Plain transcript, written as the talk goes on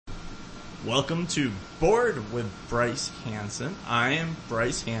Welcome to Board with Bryce Hanson. I am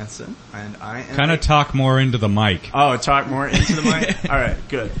Bryce Hanson, and I am... Kind of talk more into the mic. Oh, talk more into the mic? Alright,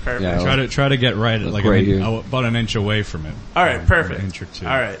 good, perfect. Yeah, try to get right at about an inch away from it. Alright, perfect. An inch or two.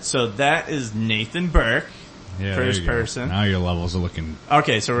 Alright, so that is Nathan Burke, first person. Now your levels are looking...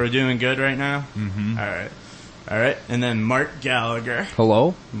 Okay, so we're doing good right now? Mm-hmm. Alright, and then Mark Gallagher.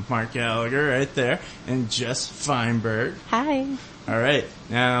 Hello? Mark Gallagher right there. And Jess Feinberg. Hi. Alright,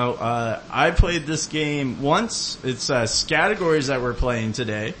 now, I played this game once. It's, Scattergories that we're playing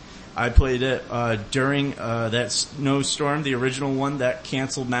today. I played it, during, that snowstorm, the original one that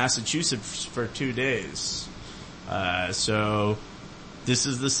canceled Massachusetts for 2 days. So, this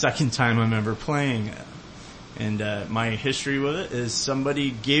is the second time I'm ever playing it. And, my history with it is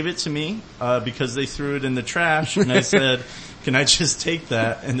somebody gave it to me, because they threw it in the trash, and I said, can I just take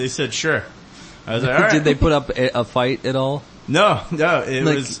that? And they said, sure. I was like, alright. Did they put up a fight at all? No, it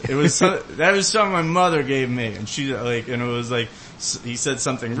was that was something my mother gave me, and she and it was like, he said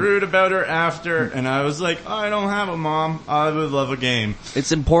something rude about her after, and I was like, I don't have a mom, I would love a game.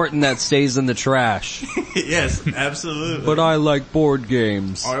 It's important that stays in the trash. Yes, absolutely. But I like board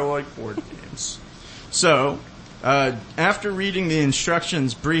games. I like board games. So, after reading the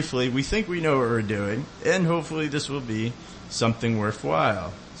instructions briefly, we think we know what we're doing, and hopefully this will be something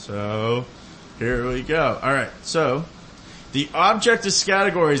worthwhile. So, here we go. Alright, so, the object of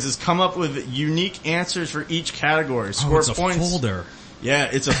Scattergories is come up with unique answers for each category. Score it's points. A folder. Yeah,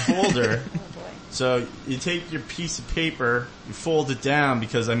 it's a folder. So you take your piece of paper, you fold it down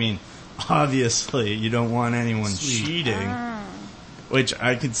because, obviously you don't want anyone cheating, which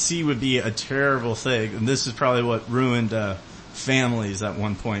I could see would be a terrible thing. And this is probably what ruined families at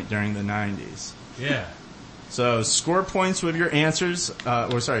one point during the 90s. Yeah. So score points with your answers,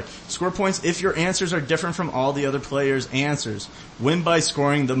 score points if your answers are different from all the other players' answers. Win by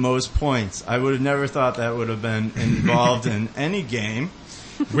scoring the most points. I would have never thought that would have been involved in any game.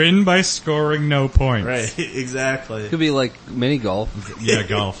 Win by scoring no points. Right, exactly. Could be like mini golf. Yeah,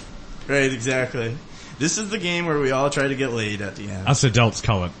 golf. Right, exactly. This is the game where we all try to get laid at the end. Us adults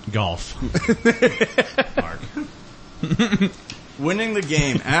call it golf. Mark. Winning the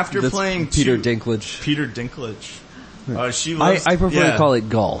game after playing Peter Dinklage. Peter Dinklage. She loves, I prefer to call it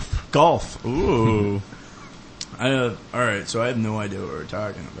golf. Golf. Ooh. Alright, so I have no idea what we're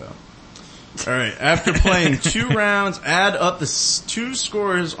talking about. Alright, after playing 2 rounds, add up the 2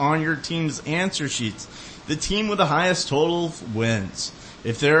 scores on your team's answer sheets. The team with the highest total wins.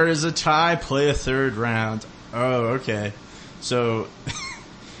 If there is a tie, play a 3rd round. Oh, okay. So,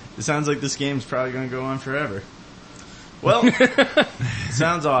 it sounds like this game's probably gonna go on forever. Well,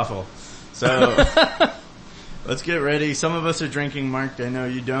 sounds awful. So, let's get ready. Some of us are drinking, Mark. I know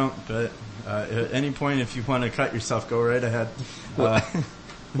you don't, but at any point, if you want to cut yourself, go right ahead.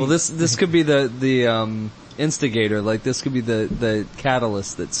 Well, this could be the instigator. Like, this could be the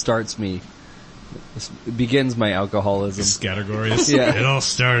catalyst that starts me. This begins my alcoholism. Scattergories? Yeah. It all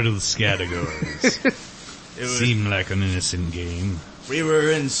started with Scattergories. It seemed like an innocent game. We were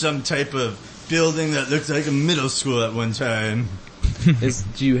in some type of building that looked like a middle school at one time.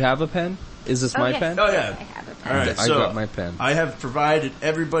 Do you have a pen? Is this my pen? Oh yeah. I have a pen. Alright, I got my pen. I have provided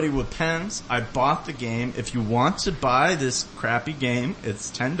everybody with pens. I bought the game. If you want to buy this crappy game,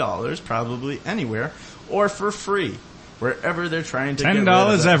 it's $10, probably anywhere, or for free, wherever they're trying to get rid of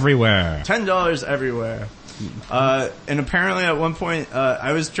 $10 it. everywhere. $10 everywhere. And apparently at one point,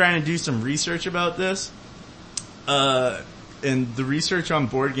 I was trying to do some research about this, and the research on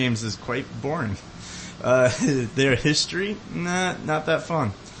board games is quite boring. Their history, not that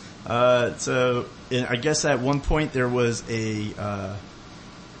fun. So I guess at one point there was an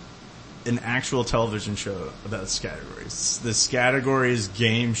actual television show about Scattergories. The Scattergories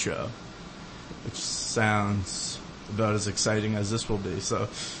game show, which sounds about as exciting as this will be. So,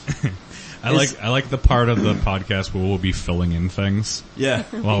 I like the part of the podcast where we'll be filling in things. Yeah.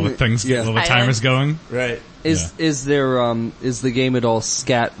 While the time is going. Right. Is the game at all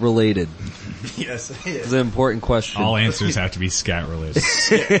scat related? Yes, it is. It's an important question. All answers have to be scat related.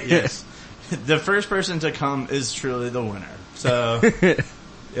 Yes. The first person to come is truly the winner. So,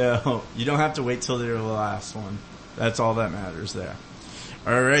 yeah, you don't have to wait till they're the last one. That's all that matters there.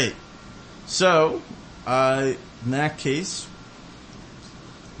 Alright. So, in that case,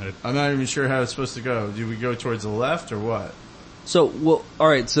 I'm not even sure how it's supposed to go. Do we go towards the left or what? So,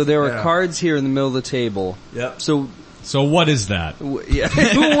 alright, so there are cards here in the middle of the table. Yep. So what is that? Yeah.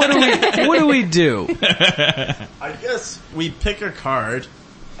 What do we do? I guess we pick a card,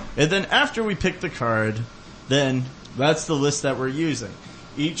 and then after we pick the card, then that's the list that we're using.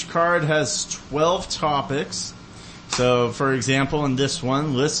 Each card has 12 topics. So, for example, in this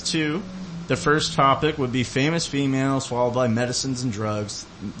one, list 2 The first topic would be famous females, followed by medicines and drugs,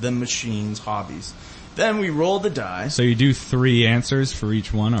 then machines, hobbies. Then we roll the die. So you do 3 answers for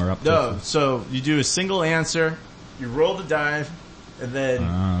each one, or up to? No, so you do a single answer, you roll the die, and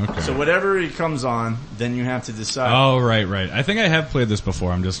then, okay. So whatever it comes on, then you have to decide. Oh, right. I think I have played this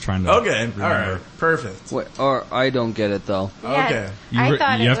before. I'm just trying to. Okay, remember. alright, perfect. Wait, or I don't get it though. Yeah, Okay. I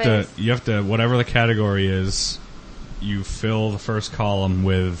thought you it was... have to, whatever the category is, you fill the first column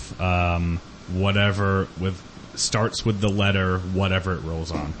with, starts with the letter, whatever it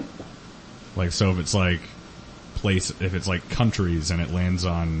rolls on. Like, so if it's like, if it's like countries and it lands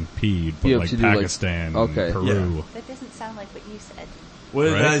on P, but like Pakistan, Peru. Yeah. That doesn't sound like what you said. What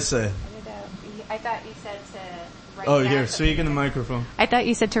did Right? I say? I thought you said to write Oh, down here, something. speak in the microphone. I thought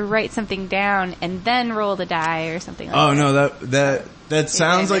you said to write something down and then roll the die or something like that. Oh, no, that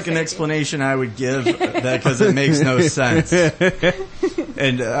sounds like an explanation I would give, because it makes no sense.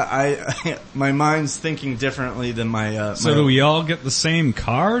 And my mind's thinking differently than my... So do we all get the same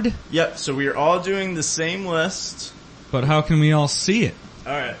card? Yep, so we're all doing the same list. But how can we all see it?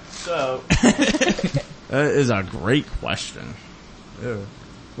 Alright, so... that is a great question. Ew.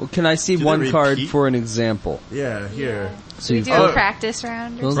 Well, can I see Do they one card repeat? for an example? Yeah, here. So We you do a practice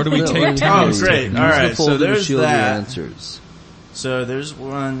round or Or do we something? take Oh, turns? great. Use All right, the so folder to there's shield your that. answers. So there's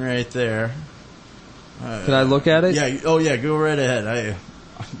one right there. Can I look at it? Yeah, go right ahead.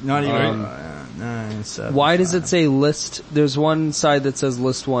 Not even... 9, 7, Why does 5. it say list? There's one side that says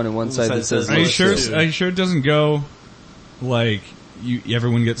list 1 and one side that says Are you list sure? 2. Are you sure it doesn't go like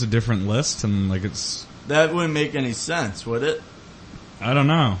everyone gets a different list and like it's? That wouldn't make any sense, would it? I don't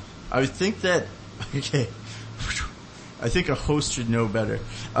know. I would think that... Okay. I think a host should know better.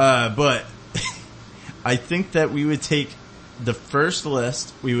 But I think that we would take the first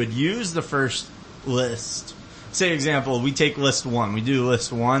list, we would use the first list. Say, example, we take list 1. We do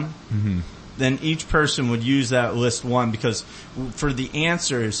list 1. Mm-hmm. Then each person would use that list 1, because for the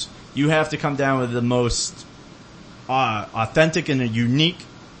answers, you have to come down with the most authentic and a unique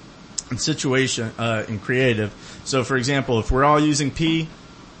situation and creative. So, for example, if we're all using P,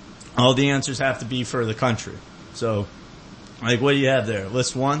 all the answers have to be for the country. So, like, what do you have there?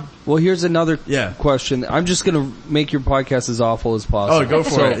 List 1? Well, here's another Yeah. question. I'm just going to make your podcast as awful as possible. Oh, go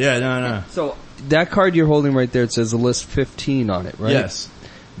for it. Yeah, no. So that card you're holding right there, it says list 15 on it, right? Yes.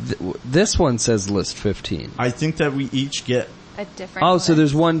 This one says list 15. I think that we each get... A different Oh, so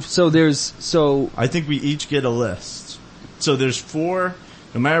there's one, I think we each get a list. So there's 4...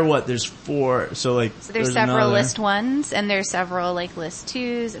 No matter what, there's 4. So like, So there's several list 1s and there's several like list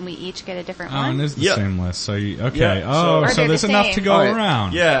 2s and we each get a different Oh, one. and it's the Yep. same list. So okay. Yeah, Oh, Or so they're there's the enough same. to go All right.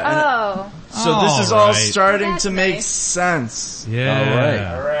 around. Yeah. Oh. So this is all Alright. starting That's to make nice. sense.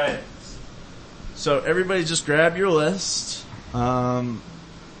 Yeah. Alright. So everybody just grab your list.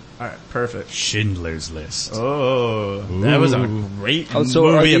 Alright, perfect. Schindler's List. Oh, that was a Ooh. great so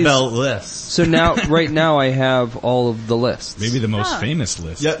are movie these- about lists. So now, right now I have all of the lists. Maybe the most Huh. famous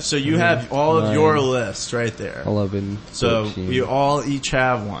list. Yep, so you have all of 9, your lists right there. 11, So 14. we all each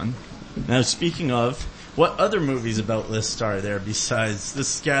have one. Now speaking of, what other movies about lists are there besides the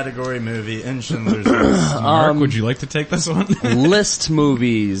Scattergory movie and Schindler's List? Mark, would you like to take this one? List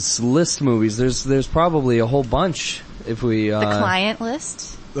movies. There's probably a whole bunch if we, The client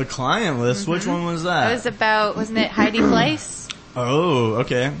list. The client list, which one was that? That was about, wasn't it Heidi Place? Oh,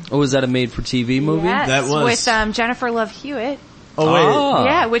 okay. oh, was that a made for TV movie? Yes, That was- with Jennifer Love Hewitt. Oh wait. Ah.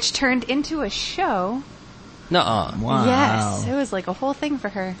 Yeah, which turned into a show. Nuh-uh. Wow. Yes, it was like a whole thing for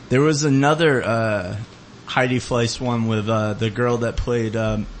her. There was another Heidi Fleiss one with the girl that played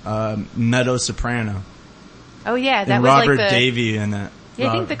Meadow Soprano. Oh yeah, that And was Robert like the. Davey in it. Yeah,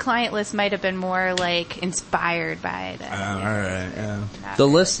 I think the client list might have been more like inspired by that. Alright, yeah. The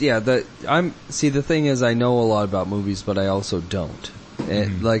list, yeah, the thing is I know a lot about movies, but I also don't.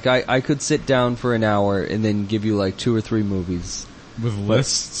 Like, I could sit down for an hour and then give you like 2 or 3 movies With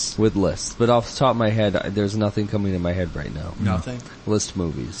lists? with lists. But off the top of my head, there's nothing coming in my head right now. Nothing. List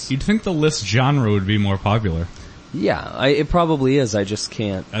movies. You'd think the list genre would be more popular. Yeah, it probably is. I just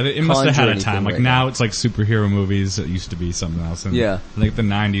can't. It must have had conjure a time. anything Like right now it's like superhero movies. It used to be something else. And Yeah. I think the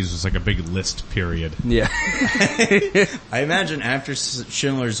 90s was like a big list period. Yeah. I imagine after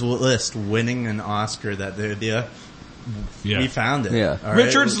Schindler's List winning an Oscar that they'd be Yeah. we found it. Yeah. All right?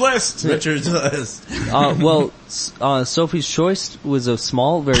 Richard's List! Richard's List. Well, Sophie's Choice was a very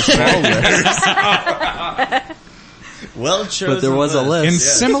small list. Well chosen. But there was a list. In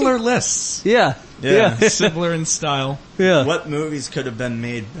yes. similar lists. Yeah. Yeah. Similar in style. Yeah. What movies could have been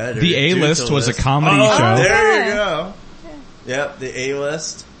made better? The due to A-List was a list? comedy Oh, show. There you go. Yep, the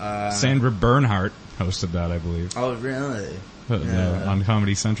A-List. Sandra Bernhardt hosted that, I believe. Oh, really? on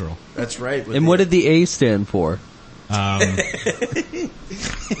Comedy Central. That's right. And what did the A stand for?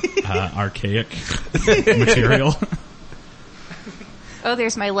 Archaic material. Oh,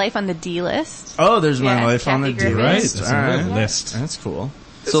 there's my life on the D list. Oh, there's my life on the Kathy D Griffin. list. That's All right. list. That's cool.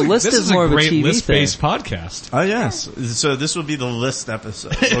 So list This is more a of a great TV list-based thing. podcast. Oh, yes. So this will be the list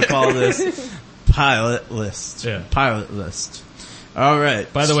episode. We'll call this Pilot List. Yeah. Pilot List. All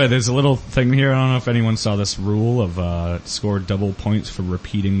right. By the way, there's a little thing here. I don't know if anyone saw this rule of score double points for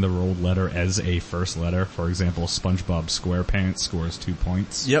repeating the rolled letter as a first letter. For example, SpongeBob SquarePants scores 2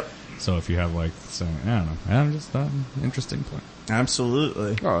 points. Yep. So if you have like, I don't know. I'm just interesting point.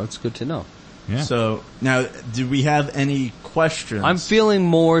 Absolutely. Oh, that's good to know. Yeah. So now, do we have any questions? I'm feeling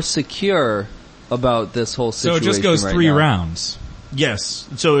more secure about this whole So situation. it just goes right 3 now. rounds. Yes.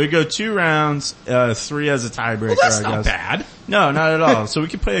 So we go 2 rounds, 3 as a tiebreaker. Well, that's I not guess. bad. No, not at all. So we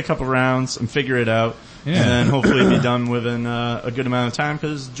could play a couple rounds and figure it out, Yeah. and then hopefully be done within a good amount of time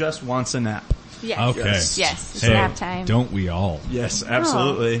because Jess wants a nap. Yes. Okay. Yes. It's Hey, nap time. don't we all? Yes,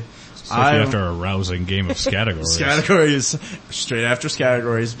 absolutely. Especially after a rousing game of Scattergories. Scattergories, straight after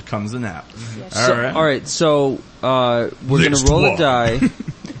Scattergories becomes a nap. Yes. All right. So, we're gonna roll a die,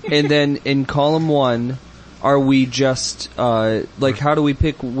 and then in column 1, are we just, like, how do we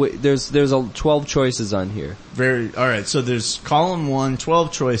pick, there's 12 choices on here. All right. So there's column 1,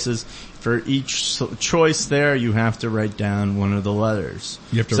 12 choices. For each choice there, you have to write down one of the letters.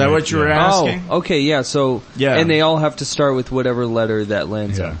 You have to Is that write- what you were yeah. asking? Oh, okay, yeah, so, Yeah. and they all have to start with whatever letter that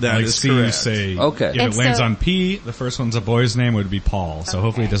lands Yeah. on. That like is C, correct. say, Okay. if And it lands so- on P, the first one's a boy's name, would be Paul. So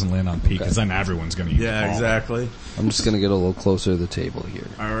hopefully it doesn't land on P, because then everyone's going to use Yeah, Paul. exactly. I'm just gonna get a little closer to the table here.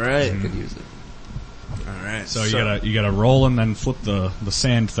 All right. I could use it. All right. So you gotta roll and then flip the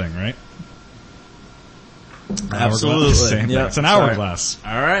sand thing, right? Absolutely. Sand thing. Yep. It's an Sorry. hourglass.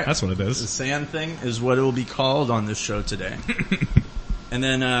 All right. That's what it The is. sand thing is what it will be called on this show today. And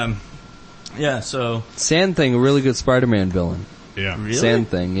then, yeah, so... Sand Thing, a really good Spider-Man villain. Yeah. Really? Sand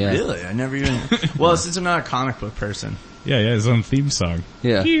Thing, yeah. Really? I never even... Well, since I'm not a comic book person. Yeah, his own theme song.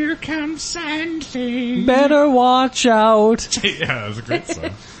 Yeah. Here comes Sand Thing. Better watch out. Yeah, that was a great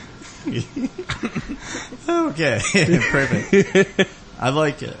song. Okay. Perfect. I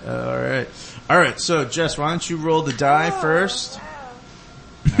like it. All right, so Jess, why don't you roll the die first?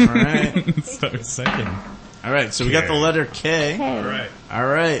 All right. So second. All right, so we got the letter K. Okay. All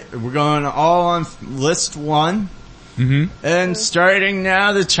right, we're going all on list 1. Mm-hmm. And starting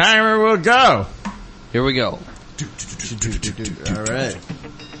now, the timer will go. Here we go. All right.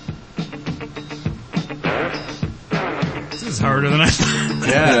 This is harder than I thought.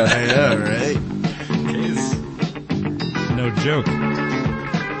 Yeah, I know, right? No joke.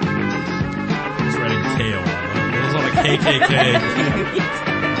 Just writing K a lot. There's a lot of KKK.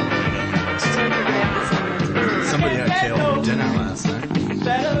 Somebody had kale for dinner last night.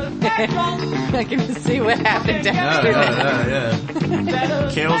 I can see what happened after that.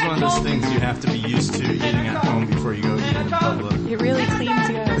 Yeah. Kale's one of those things you have to be used to eating at home before you go eat in public. It really cleans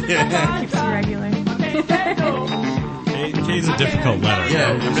you up. Yeah. Keeps you regular. K's a difficult letter.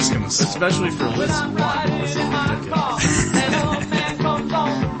 Yeah, I'm just gonna say. especially for list 1. This is ridiculous.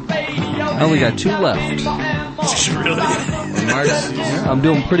 I only got 2 left. Really? And Mark's, I'm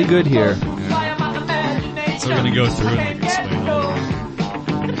doing pretty good here. So we're gonna go through and like explain all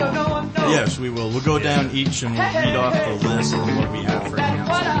of them. yes, we will. We'll go down each and we'll read off the list and what we have for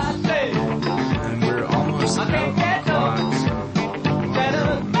answers. And we're almost out on the clock, so...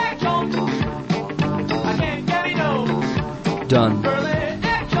 Done.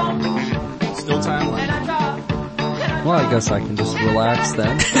 Still time left. Well, I guess I can just relax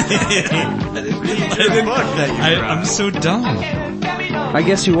then. I'm so dumb. I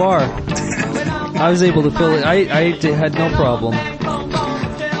guess you are. I was able to fill it. I had no problem.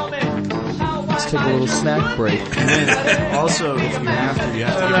 Let's take a little snack break. And then also, if you have to give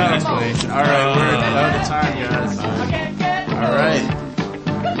an explanation. Alright, we're out of time, guys. Alright.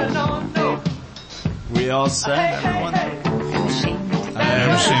 We all set, everyone?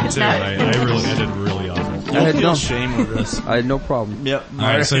 I'm ashamed too. I did really awful. I had feel no shame with this. I had no problem. Yep.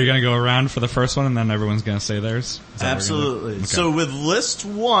 Alright, so you're gonna go around for the first one and then everyone's gonna say theirs? Is that what we're Absolutely. gonna do? Okay. So with list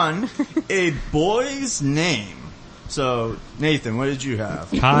 1, a boy's name. So, Nathan, what did you have?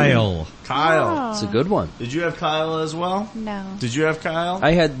 Kyle. Kyle. It's a good one. Did you have Kyle as well? No. Did you have Kyle?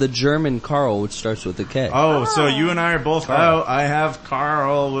 I had the German Carl, which starts with a K. Oh, so you and I are both Carl. out. I have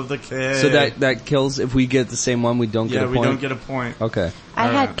Carl with the K. So that kills, if we get the same one, we don't get a we point? don't get a point. Okay. I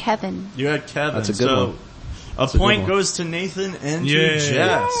Alright. had Kevin. You had Kevin. That's a good so one. A That's a good point one. goes to Nathan and Yay. to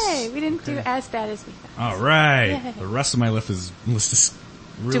Jess. Yay! We didn't do as bad as we thought. Alright. Yay. The rest of my list is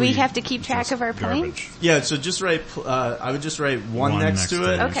really Do we have to keep track of our garbage. points? Yeah, so just write, I would just write one next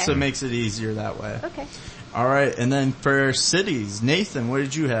to it, Okay. so it makes it easier that way. Okay. Alright, and then for cities, Nathan, what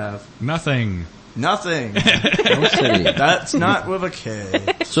did you have? Nothing. Nothing. No city. That's not with a K.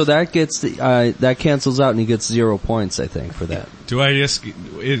 So that gets that cancels out and he gets 0 points, I think, for that. Do I just,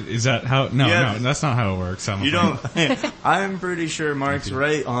 is that how, no, Yeah. no, that's not how it works. You don't, I'm pretty sure Mark's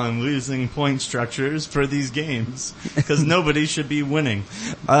right on losing point structures for these games, because nobody should be winning.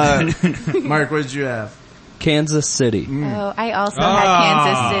 Mark, what did you have? Kansas City. Oh, I also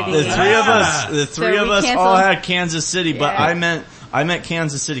had Kansas City. The three of us all had Kansas City, but Yeah. I meant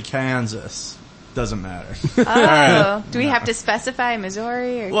Kansas City, Kansas. Doesn't matter. Oh, do we have to specify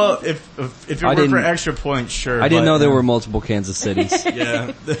Missouri? Or Well, if it were for extra points, sure. I didn't know there were multiple Kansas cities.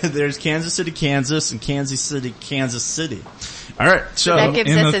 Yeah, there's Kansas City, Kansas, and Kansas City, Kansas City. All right, so that gives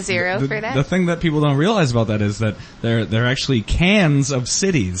And us a 0 for that? The thing that people don't realize about that is that they're actually cans of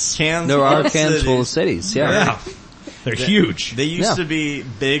cities. Kansas There are cans cities. full of cities, yeah. Yeah. They're huge. They used Yeah. to be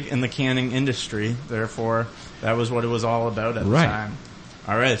big in the canning industry, therefore that was what it was all about at the Right. time.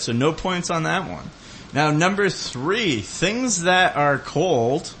 Alright, so no points on that one. Now number 3, things that are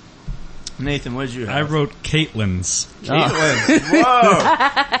cold. Nathan, what did you have? I wrote Caitlin's. Caitlin.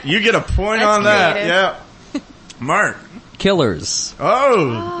 Whoa! You get a point on that. creative. Yeah. Mark. Killers.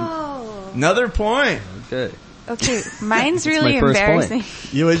 Oh! Oh. Another point. Okay. Okay, mine's really my first embarrassing.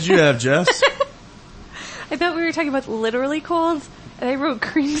 What did you have, Jess? I thought we were talking about literally cold, and I wrote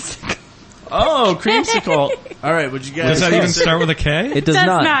creamsicle. Oh, creamsicle. Alright, what'd you guys Does that even start with a K? It does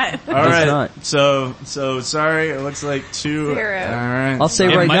not. All does right. not. So sorry. It looks like 2. 0. All right. I'll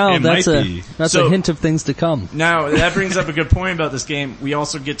say It right might- now it that's might be. So- a hint of things to come. Now that brings up a good point about this game. We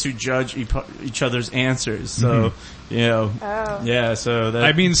also get to judge each other's answers. So you know, Oh. yeah. So that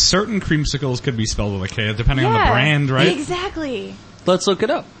I mean, certain creamsicles could be spelled with a K, depending on the brand, right? Exactly. Let's look it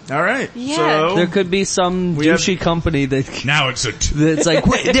up. all right. Yeah. So There could be some We have- douchey company that Now it's a that's like,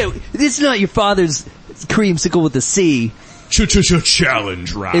 wait, no, this is not your father's creamsicle with a C.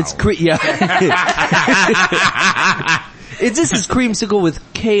 challenge round. It's yeah. This is creamsicle with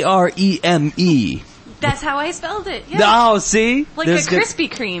Kreme. That's how I spelled it. Yeah. Oh, see? Like There's a good- Krispy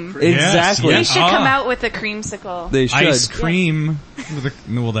Kreme. Exactly. Yes, They yes. should come Ah. out with a creamsicle. They should. Ice cream. With a,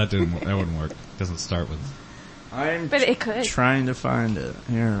 no, well, that wouldn't work. Doesn't start with. I'm But it could. trying to find it.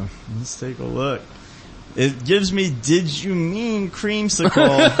 Here, let's take a look. It gives me "Did you mean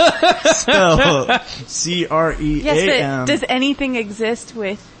creamsicle?" Spelled Cream. Yes, but does anything exist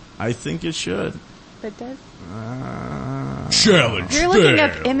with, I think it should. but does? Challenge. You're looking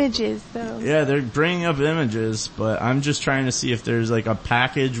up images though. Yeah, they're bringing up images, but I'm just trying to see if there's like a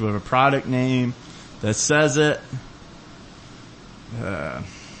package with a product name that says it. I don't know.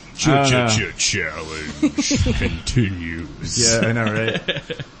 Challenge continues. Yeah, I know, right?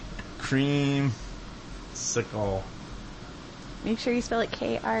 Creamsicle. Make sure you spell it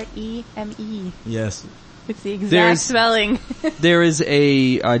Kreme. Yes. It's the exact There's- spelling. There is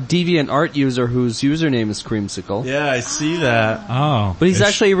a DeviantArt user whose username is creamsicle. Yeah, I see that. Oh. But he's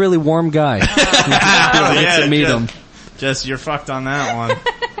actually a really warm guy. Oh, Get to meet him. Jess, you're fucked on that one.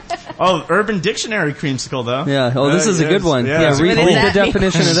 Oh, Urban Dictionary creamsicle though. Yeah. Oh, this is a good one. Yeah, read What is the that?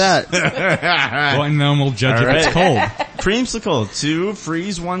 definition of that. Well, and then we'll judge All if it's right. cold. Creamsicle, to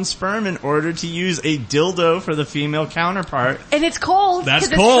freeze one sperm in order to use a dildo for the female counterpart. And it's cold. That's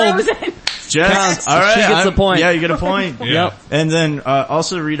 'cause cold. It's frozen. Jess, Counts. all right, She gets the point. Yeah, you get a point. Yeah. Yep. And then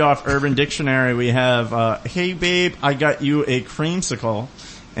also to read off Urban Dictionary, we have, hey babe, I got you a creamsicle.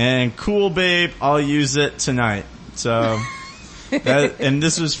 And cool babe, I'll use it tonight. So, and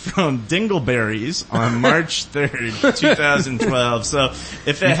this was from Dingleberries on March 3rd, 2012. So if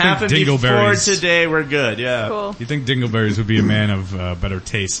it think happened before Dingleberries- today, we're good, yeah. Cool. You think Dingleberries would be a man of better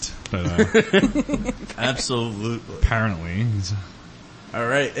taste, but Absolutely. apparently.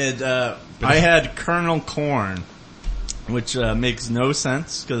 Alright, and I had kernel corn, which makes no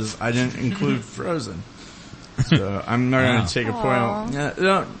sense because I didn't include frozen. So I'm not going Wow. to take a Aw. point.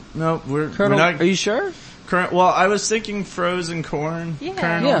 Yeah, no, we're Colonel, not. are you sure? Well, I was thinking frozen corn Yeah.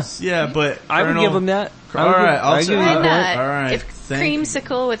 kernels. Yeah, but I would kernel- give him that. I would Alright, give- I'll I'd give say- you Why the Alright. point. not? Alright, If thank you.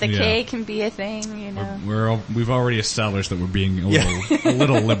 creamsicle with a Yeah. K can be a thing, you know. We've already established that we're being a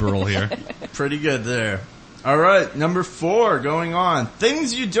little liberal here. Pretty good there. Alright, number 4 going on.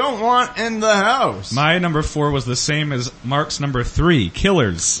 Things you don't want in the house. My number 4 was the same as Mark's number 3,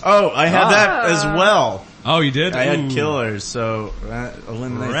 killers. Oh, I had that as well. Oh, you did? I had Ooh. killers, so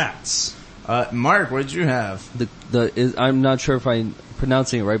eliminate Rats. Mark, what did you have? I'm not sure if I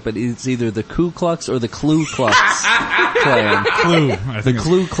pronouncing it right, but it's either the Ku Klux or the Klu Klux Klan. Clue. I think The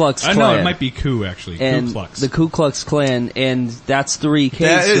Klu Klux Klan. I know it might be Ku actually. And Ku Klux. the Ku Klux Klan, and that's 3 Ks.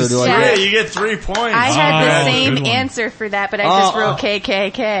 That is so you get 3 points. I had the good same one. answer for that, but I just wrote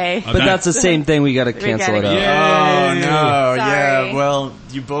KKK. But that's the same thing. We got to cancel it out. Oh no! Sorry. Yeah, well,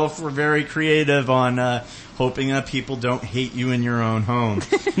 you both were very creative on hoping that people don't hate you in your own home.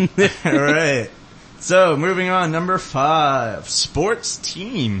 All right. So moving on, number 5, sports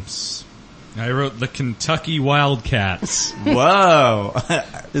teams. I wrote the Kentucky Wildcats. Whoa!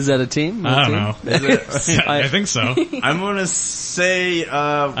 Is that a team? I don't know. I think so. I'm gonna say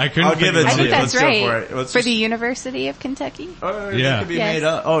I'll give it I to think you. that's Let's go right. for it. Let's For just- the University of Kentucky. Oh, Yeah. that could be Yes. made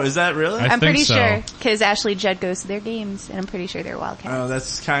up. Oh, is that really? I I'm think pretty so. sure, because Ashley Judd goes to their games, and I'm pretty sure they're Wildcats. Oh,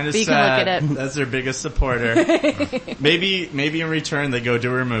 that's kind of But you sad. can look it up. That's their biggest supporter. maybe in return they go to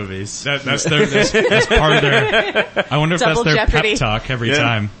her movies. That's part of their. I wonder if Double that's their Jeopardy. pep talk every Yeah.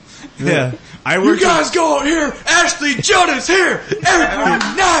 time. Yeah. You guys go out here, Ashley Judd is here every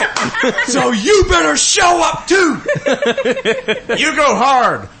night, so you better show up too. You go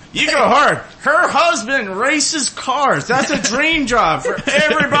hard. You go hard. Her husband races cars. That's a dream job for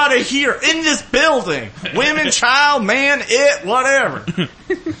everybody here in this building. Women, child, man, it, whatever.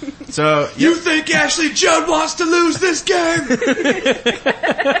 So, You think Ashley Judd wants to lose this game?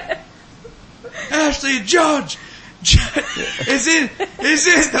 Ashley Judd is in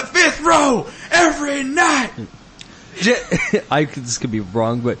the 5th row every night. This could be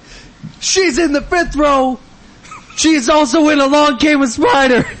wrong, but she's in the 5th row. She's also in Along Came a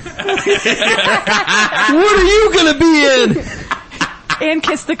Spider. What are you gonna be in? And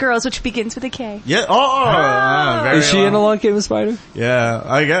Kiss the Girls, which begins with a K. yeah. Very Is she in long. Along Came a Spider? Yeah,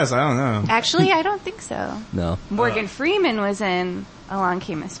 I guess. I don't know. Actually, I don't think so. No. Morgan Freeman was in Along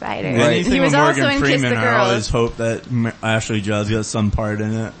Came a Spider. Anything He was with also Morgan in Kiss Freeman, the I always Girls. hope that Ashley Judd gets some part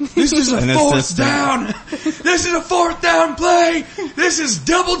in it. This is a And it's 4th this down. This is a 4th down play. This is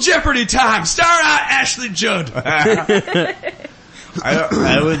double Jeopardy time. Start out Ashley Judd.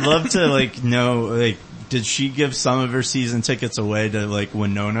 I would love to know did she give some of her season tickets away to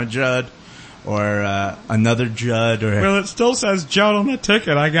Winona Judd or another Judd or Well, it still says Judd on the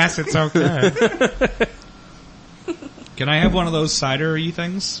ticket. I guess it's okay. Can I have one of those cider-y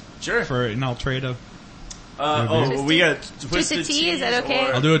things? Sure. And I'll trade a... we got Just twisted a tea, is that okay?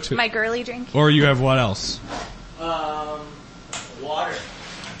 I'll do it too. My girly drink. Or you have what else? Water.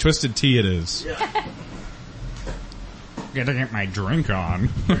 Twisted tea it is. Yeah. Gotta get my drink on.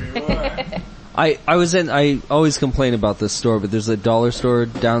 I always complain about this store, but there's a dollar store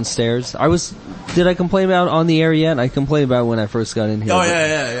downstairs. Did I complain about it on the air yet? I complained about it when I first got in here. Oh,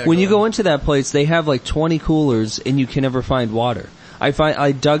 yeah. When you go into that place, they have 20 coolers and you can never find water.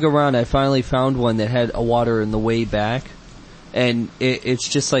 I dug around, I finally found one that had a water in the way back. And it's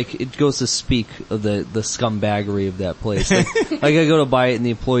just it goes to speak of the scumbaggery of that place. I go to buy it and the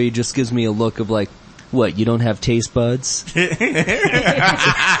employee just gives me a look of what, you don't have taste buds?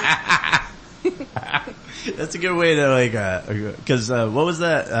 That's a good way to cause, what was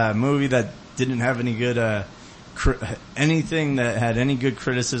that, movie that didn't have any good, anything that had any good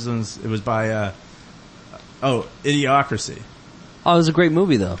criticisms? It was by, Idiocracy. Oh, it was a great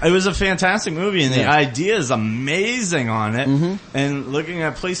movie though. It was a fantastic movie and the Yeah. idea is amazing on it. Mm-hmm. And looking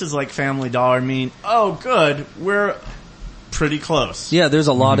at places like Family Dollar oh good, we're pretty close. Yeah, there's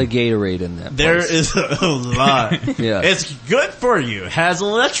a lot of Gatorade in that There place. is a lot. Yeah. It's good for you. It has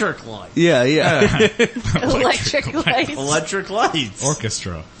electric lights. Yeah. Electric lights. Electric lights.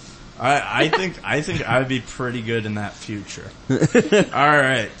 Orchestra. I think I would be pretty good in that future.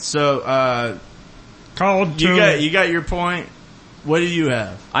 Alright, so, you got your point. What do you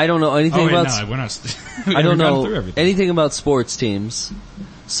have? I don't know anything about we're not. I don't know through everything. anything about sports teams.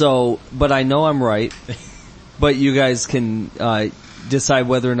 So, but I know I'm right. But you guys can decide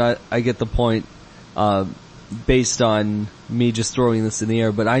whether or not I get the point based on me just throwing this in the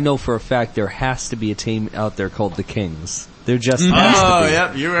air. But I know for a fact there has to be a team out there called the Kings. There just has to be.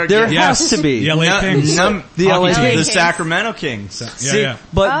 Yep, you are There good. has to be. The LA Kings. The LA The Kings. Sacramento Kings. Yeah.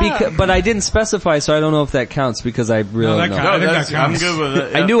 But I didn't specify, so I don't know if that counts because I really that don't know. counts. I think that I'm counts. good with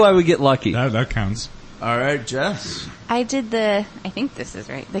it. I knew I would get lucky. That counts. Alright, Jess. I did I think this is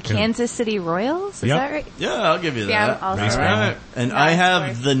right, the Kansas City Royals, is Yep. that right? Yeah, I'll give you Yeah, that. I'll All say right. And No, I have of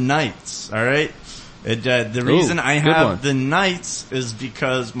course. the Knights, alright? The reason I good one. have the Knights is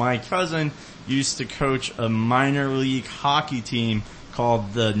because my cousin used to coach a minor league hockey team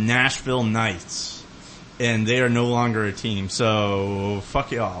called the Nashville Knights. And they are no longer a team, so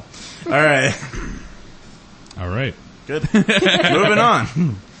fuck y'all. Alright. All right. Good. Moving on.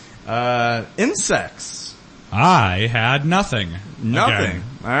 Insects. I had nothing. Nothing. Okay.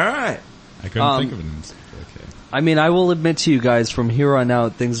 All right. I couldn't think of an insect. Okay. I mean, I will admit to you guys, from here on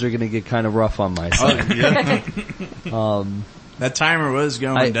out, things are going to get kind of rough on my side. Yeah. That timer was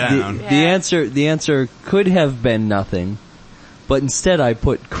going down. The answer could have been nothing, but instead I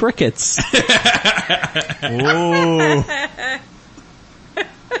put crickets. Oh.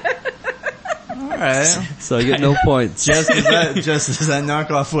 Alright. So I get no points. Does that knock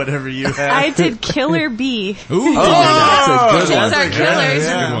off whatever you had? I did killer bee. Ooh. That's a good Chicks one. are killers.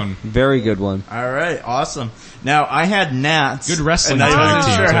 Yeah. Good one. Very good one. Alright, awesome. Now, I had gnats. Good wrestling and I tag wasn't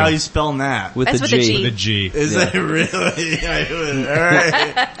team, sure too. how you spell gnat. With That's the with a G. G. With a G. Is that really?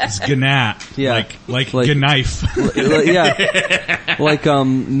 Alright. It's gnat. Yeah. Like Like- knife. Yeah. Like,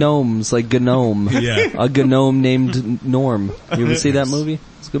 gnomes, like gnome. Yeah. A gnome named Norm. You ever see that movie?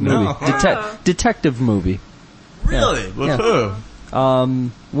 It's a good movie. No. Detective movie. Really? With Yeah. who?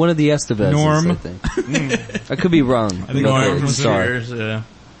 One of the Estevezes, Norm. I think. I could be wrong. I think but Norm the was star. Years, yeah.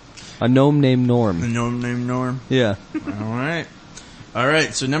 A gnome named The Norm. gnome named Norm. Yeah. Alright.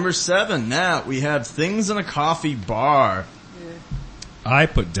 Alright, so number 7. Now, we have things in a coffee bar. I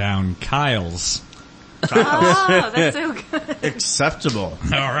put down Kyle's. Oh, that's so good. Acceptable.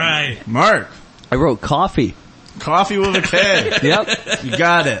 Alright. Mark. I wrote coffee. Coffee with a K. Yep. You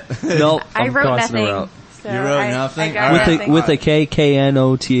got it. Nope. I I'm wrote crossing her nothing. out. So You wrote nothing? I got With nothing. a, with a K,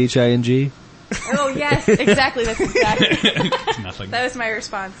 K-N-O-T-H-I-N-G. Oh yes, exactly. That's exactly. Nothing. That was my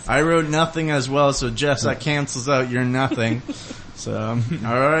response. I wrote nothing as well, so Jeff, that cancels out your nothing. So,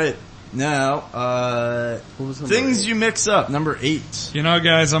 alright. Now, What was number things 8? you mix up. Number 8. You know,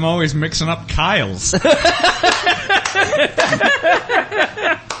 guys, I'm always mixing up Kyle's.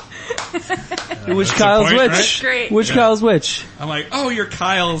 Which That's Kyle's the point, which? right? Great. Which Yeah. Kyle's which? I'm like, oh, you're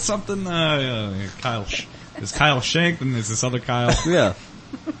Kyle something, Kyle. Is Kyle Shank, and there's this other Kyle. Yeah.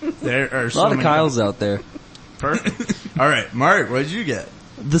 There are A so lot of many. Kyles out there. Perfect. Alright, Mark, what did you get?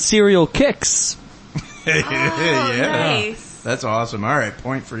 The cereal Kicks. Oh, Yeah. nice. That's awesome. Alright,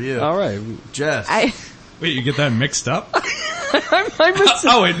 point for you. Alright. Jess. Wait, you get that mixed up? I mixed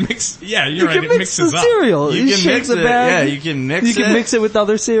Oh, it mixed, yeah, you're right, You it can mix the mixes up. cereal. You You can shake mix the it. bag. Yeah, you can mix it. You can mix it with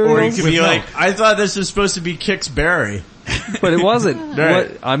other cereals. Or you could With be milk. like, I thought this was supposed to be Kix Berry. But it wasn't.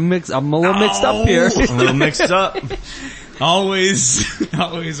 Right. What, I'm a little mixed up here. A little mixed up. Always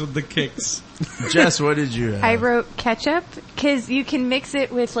with the kicks. Jess, what did you have? I wrote ketchup because you can mix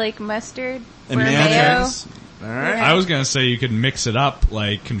it with like mustard And or mayo. mayonnaise. Alright. I was gonna say you could mix it up,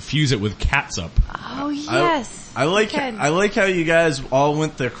 like confuse it with catsup. Oh yes. I like Good. how you guys all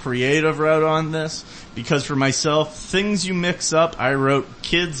went the creative route on this, because for myself, things you mix up, I wrote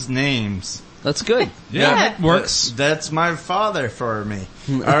kids' names. That's good. Yeah, Yeah. that works. That's my father for me.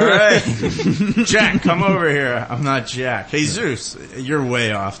 Alright. Jack, come over here. I'm not Jack. Hey Zeus, you're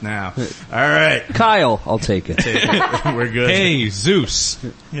way off now. Alright. Kyle, I'll take it. We're good. Hey, Zeus.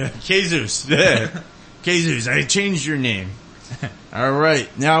 Yeah. Jesus. Jesus, I changed your name.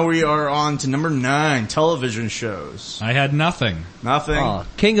 Alright, now we are on to number 9, television shows. I had nothing. Nothing. Oh,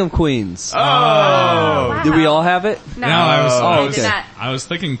 King of Queens. Oh! Wow. Did we all have it? No, I did okay. not. I was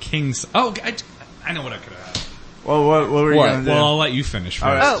thinking King's. Oh, I know what I could have had. Well, what were you What? gonna do? Well, I'll let you finish first.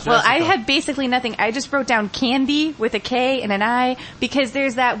 All right. Oh, well, I Jessica. had basically nothing. I just wrote down candy with a K and an I because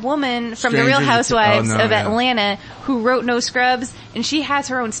there's that woman from The Real Stranger Housewives oh, no, of yeah. Atlanta who wrote No Scrubs, and she has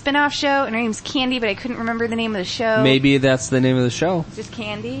her own spin-off show, and her name's Candy, but I couldn't remember the name of the show. Maybe that's the name of the show. Just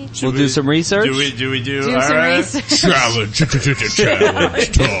Candy. We'll do some research. Do we do? Do all some right. research. Challenge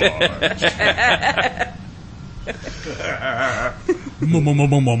time.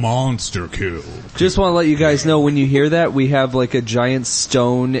 Monster kill. Just want to let you guys know, when you hear that, we have like a giant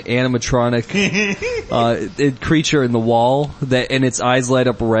stone animatronic creature in the wall that, and its eyes light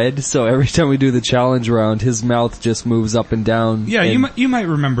up red. So every time we do the challenge round, his mouth just moves up and down. Yeah, and, you might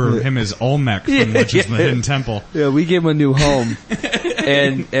remember him as Olmec from Legends of the Hidden Temple. Yeah, we gave him a new home,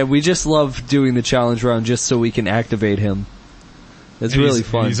 and we just love doing the challenge round just so we can activate him. It's And really he's,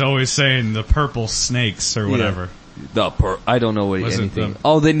 fun. He's always saying the purple snakes or whatever. I don't know what Was it anything.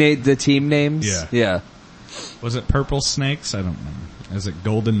 the- The team names. Yeah. Yeah. Was it purple snakes? I don't know. Is it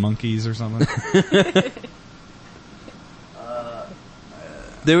golden monkeys or something?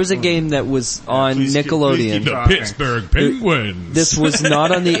 There was a game that was on please keep- Nickelodeon. please The Okay. Pittsburgh Penguins. This was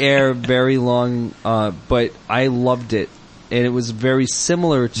not on the air very long, but I loved it. And it was very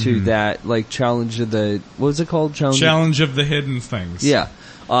similar to that, like Challenge of the, what was it called? Challenge of the Hidden Things. Yeah.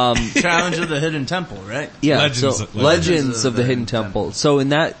 Challenge of the Hidden Temple, right? Yeah. Legends Legends of the Hidden Temple. So in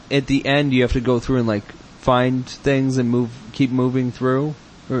that, at the end, you have to go through and like find things and keep moving through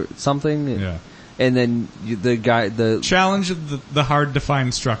or something. Yeah. and then the challenge of the hard to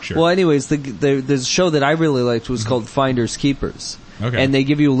find structure. Well, anyways, there's a show that I really liked was called Finders Keepers. Okay. And they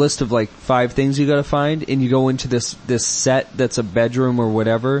give you a list of like 5 things you gotta find, and you go into this set that's a bedroom or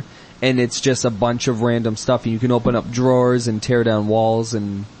whatever, and it's just a bunch of random stuff, and you can open up drawers and tear down walls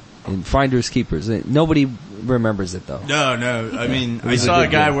and Finders Keepers. Nobody remembers it though. No. I mean, I saw a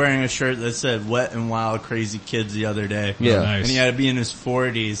guy wearing a shirt that said "Wet and Wild Crazy Kids" the other day. Yeah. Oh, nice. And he had to be in his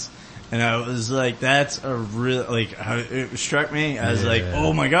 40s. And I was like, that's a real, like, it struck me. I was like,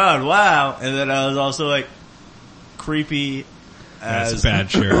 oh my god, wow. And then I was also like, creepy That's as... a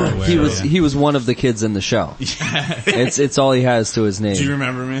bad shirt to wear. He was one of the kids in the show. It's all he has to his name. Do you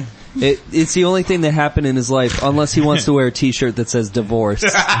remember me? It's the only thing that happened in his life, unless he wants to wear a t-shirt that says divorce.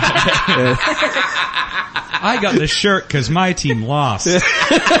 I got this shirt because my team lost.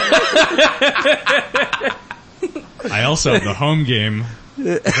 I also have the home game.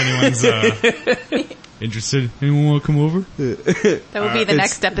 If anyone's interested, anyone want to come over? That would be the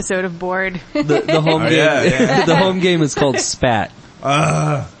next episode of Bored. The home game. Yeah. The home game is called Spat.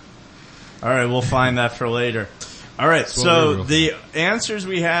 All right, we'll find that for later. All right, so the answers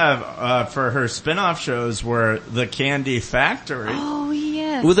we have for her spin-off shows were The Candy Factory. Oh,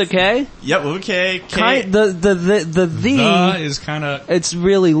 yes. With a K? Yep, with a K. The is kind of... It's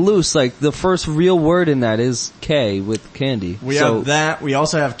really loose. Like, the first real word in that is K with candy. We have that. We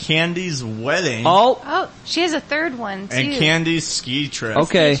also have Candy's Wedding. Oh, she has a third one, too. And Candy's Ski Trip.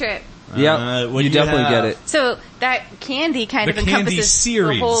 Okay. Ski Trip. Yeah, you definitely get it. So that candy kind of Candy encompasses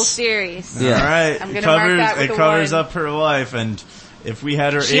series. the whole series. Yeah. All right. I'm gonna mark that with it a covers 1. up her life, and if we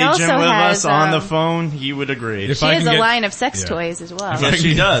had her She agent with also has, us on the phone, he would agree. She has a line of sex toys as well. Yes,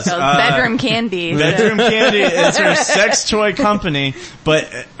 she does. So Bedroom Candy. Bedroom Candy is her sex toy company, but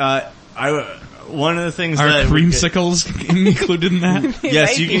one of the things Are that creamsicles included in that?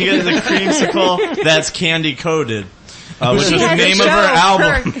 yes, you can get the creamsicle that's candy coated. Which She is the has a name of show. her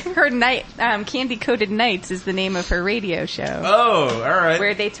album. Her night, Candy Coated Nights is the name of her radio show. Oh, alright.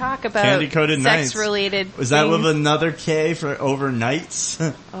 Where they talk about Candy Coated Nights. sex-related Was that things. with another K for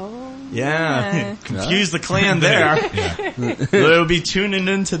overnights? Oh. Yeah. Confuse the clan there. They'll be tuning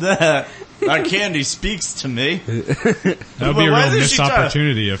into that. Our Candy speaks to me. That would be a real missed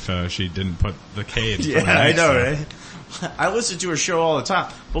opportunity if she didn't put the K in. Yeah, I know, right? I listen to her show all the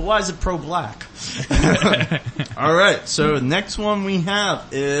time, but why is it pro-black? Alright, so next one we have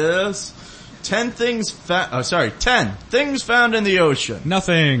is 10 things found in the ocean.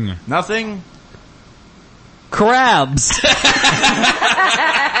 Nothing. Nothing? Crabs.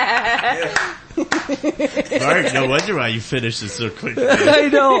 Mark, no wonder why you finished it so quickly. I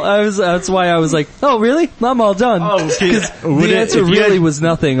know. That's why I was like, oh really? I'm all done. Oh, because the answer really was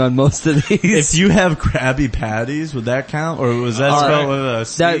nothing on most of these. If you have Krabby Patties, would that count? Or was that spelled with a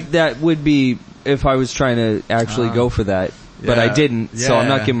C? That would be if I was trying to actually go for that. But I didn't, so I'm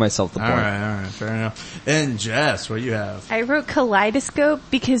not giving myself the point. Alright, fair enough. And Jess, what do you have? I wrote kaleidoscope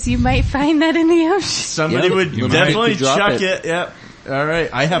because you might find that in the ocean. Somebody would definitely chuck it. Yep. Alright,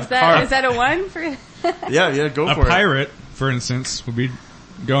 I have carp. Is that a 1 for? Yeah, go for it. A pirate, for instance, would be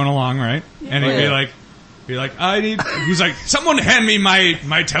going along, right? And he'd be like, he's like, someone hand me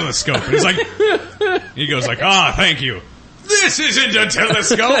my telescope. And he's like, he goes like, thank you. This isn't a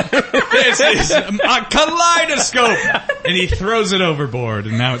telescope. This is a kaleidoscope. And he throws it overboard,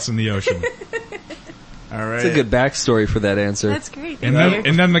 and now it's in the ocean. All right. It's a good backstory for that answer. That's great. And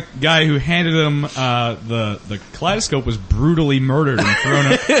then the guy who handed him the kaleidoscope was brutally murdered and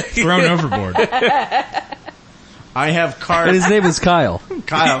thrown overboard. I have carp. And his name was Kyle.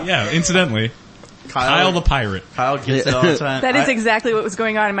 Kyle. Yeah, incidentally. Kyle the pirate. Kyle gets it all the time. That is exactly what was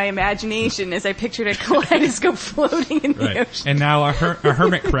going on in my imagination as I pictured a kaleidoscope floating in the ocean. And now a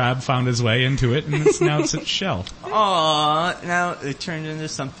hermit crab found his way into it, and now it's its shell. Aww, now it turned into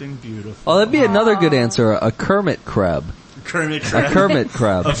something beautiful. Oh, that'd be another good answer. A Kermit crab. Kermit crab. A Kermit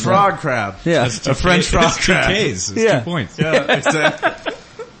crab. A frog crab. Yeah. A French frog crab. It's 2 points. Yeah, exactly.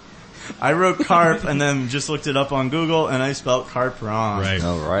 I wrote carp and then just looked it up on Google and I spelled carp wrong. Right.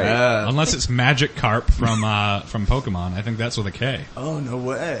 All right. Yeah. Unless it's magic carp from Pokemon. I think that's with a K. Oh, no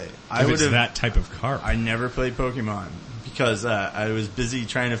way. If it's that type of carp. I never played Pokemon because I was busy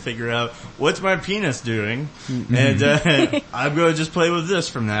trying to figure out what's my penis doing, and I'm going to just play with this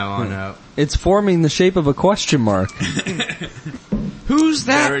from now on out. It's forming the shape of a question mark. Who's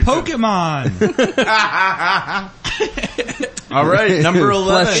that Very Pokemon? All right, number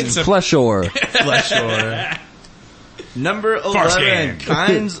 11. Fleshore. Fleshore. Number 11, Farscape.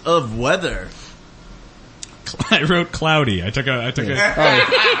 kinds of weather. I wrote cloudy. I took a. Is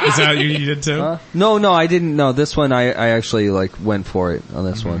that what you did too? No, I didn't know. This one I actually went for it on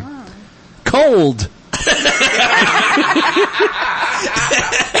this one. cold.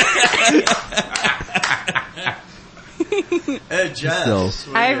 Hey, Jess.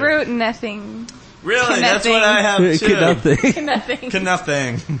 So, I wrote nothing. Really? That's what I have too. nothing. Nothing.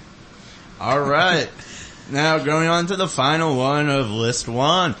 Nothing. All right. Now going on to the final one of list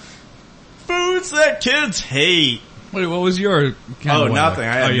 1. Foods that kids hate. Wait, what was your kind of nothing.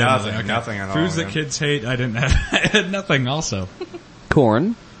 I had you had nothing. Okay. Nothing at all. Foods that kids hate, I didn't have. I had nothing also.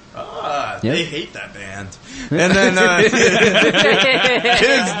 Corn. They hate that band. And then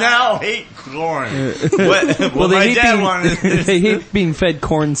kids now hate corn. What my dad wanted. They hate being fed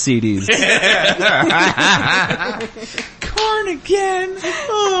corn CDs. Corn again.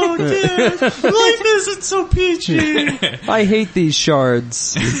 Oh, Dad. Life isn't so peachy. I hate these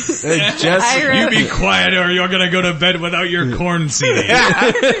shards. You be quiet or you're gonna go to bed without your corn CD.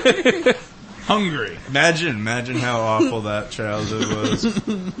 Hungry. Imagine how awful that childhood was.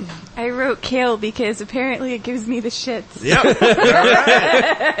 I wrote kale because apparently it gives me the shits. Yep.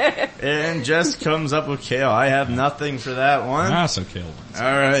 Alright. And Jess comes up with kale. I have nothing for that one. So kale ones.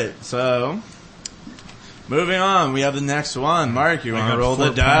 Alright, so moving on, we have the next one. Mark, you want to roll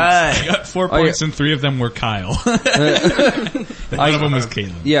the die? I got 4 points and 3 of them were Kyle. None of them was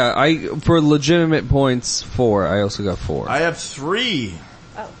Caleb. Yeah, for legitimate points, 4. I also got 4. I have 3.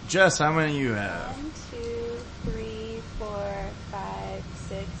 Oh. Jess, how many you have? 1, 2, 3, 4, 5,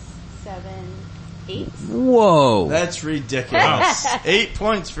 6, 7, 8. Whoa. That's ridiculous. 8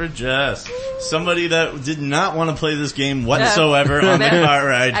 points for Jess. Somebody that did not want to play this game whatsoever on the car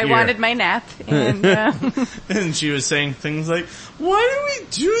ride here. I wanted my nap, and and she was saying things like, why do we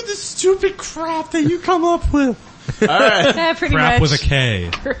do the stupid crap that you come up with? Alright. pretty Crap much. with a K.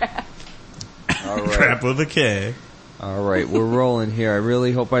 Crap with a K. Alright, we're rolling here. I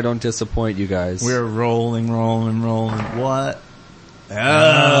really hope I don't disappoint you guys. We're rolling. What?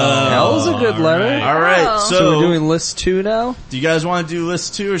 That was a good letter. Alright, Oh. So we're doing list 2 now? do you guys want to do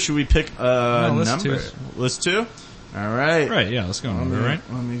list 2 or should we pick a list number? 2. List 2? Alright. Right, yeah, let's go on over, right?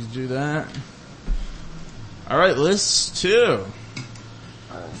 Let me do that. Alright, list 2.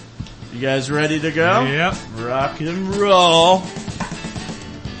 You guys ready to go? Yep. Rock and roll.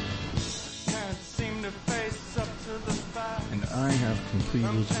 And I have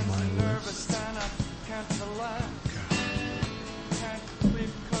completed my list.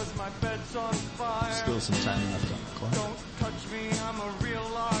 Still some time left on the clock.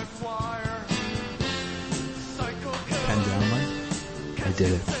 Pen down, Mike. I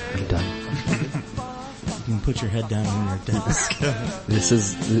did it. I'm done. You can put your head down on your desk. This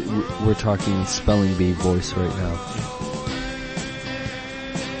is, we're talking spelling bee voice right now.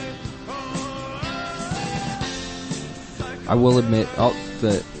 I will admit,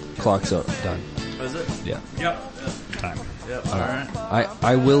 the clock's up, done. Was it? Yeah. Yep. Time. Yep, alright.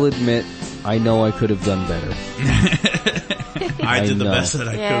 I will admit, I know I could have done better. I did the know. best that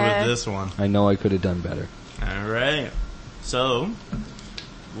I could with this one. I know I could have done better. Alright. So,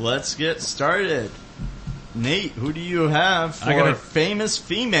 let's get started. Nate, who do you have for famous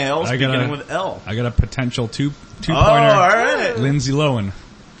females beginning with L? I got a potential two-pointer. Alright. Lindsay Lohan.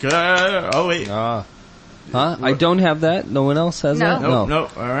 Good. Oh, wait. Huh? I don't have that? No one else has that?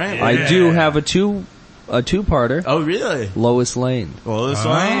 Nope. Alright. I do have a two-parter. Oh, really? Lois Lane. Lois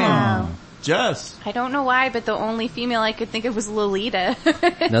Lane. Jess. I don't know why, but the only female I could think of was Lolita.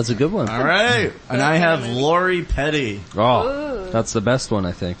 That's a good one. Alright. And I have Lori Petty. Oh, that's the best one,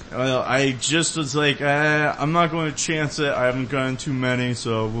 I think. Well, I just was like, I'm not going to chance it. I haven't gotten too many,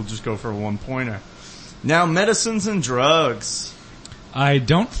 so we'll just go for a 1-pointer. Now, medicines and drugs. I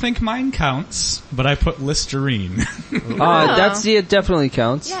don't think mine counts, but I put Listerine. It definitely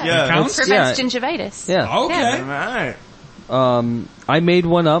counts. Yeah. It counts? Prevents gingivitis. Yeah. Okay. Alright. I made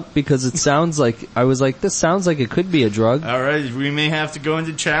one up because it sounds like, I was like, this sounds like it could be a drug. Alright, we may have to go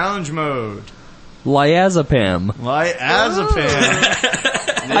into challenge mode. Liazepam. Liazepam.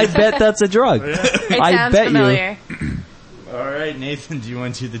 I bet that's a drug. It I sounds bet familiar. Alright, Nathan, do you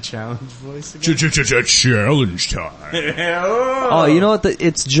want to do the challenge voice again? Challenge time. Oh, you know what?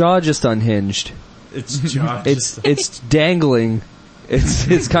 Its jaw just unhinged. It's Josh. It's dangling.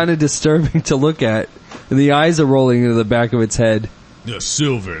 It's kind of disturbing to look at. And the eyes are rolling into the back of its head. The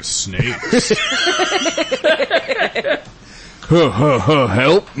silver snakes.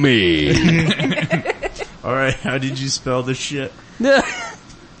 Help me. Alright, how did you spell the shit?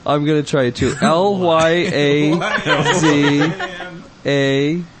 I'm gonna try it too. Lyazapam.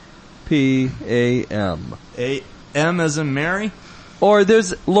 M as in Mary? Or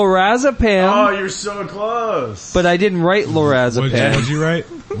there's lorazepam. Oh, you're so close. But I didn't write lorazepam. What'd you write?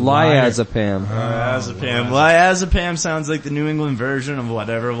 Liazepam. Liazepam. Liazepam sounds like the New England version of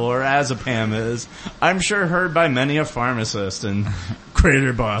whatever lorazepam is. I'm sure heard by many a pharmacist in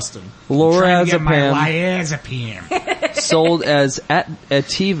Greater Boston. Lorazepam. Sold as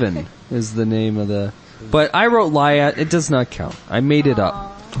Ativan is the name of the... But I wrote Liat. It does not count. I made it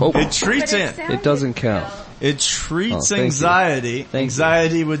up. Oh, It treats it. it doesn't count. It treats thank you. anxiety. Thank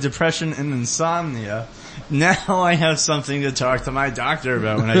Anxiety with depression and insomnia. Now I have something to talk to my doctor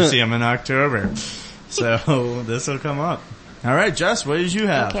about when I see him in October. So this will come up. All right, Jess, what did you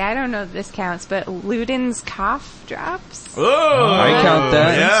have? Okay, I don't know if this counts, but Luden's cough drops. Oh, I count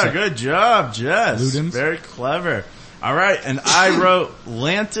that. Yeah, good job, Jess. Ludens. Very clever. All right, and I wrote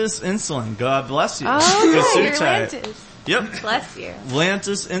Lantus insulin. God bless you. Oh, you're Gesundheit. Lantus. Yep. Bless you.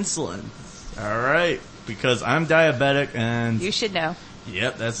 Lantus insulin. All right, because I'm diabetic and... You should know.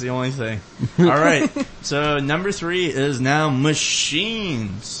 Yep, that's the only thing. All right, so number 3 is now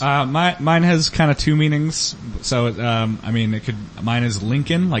machines. Mine has kind of two meanings. So, mine is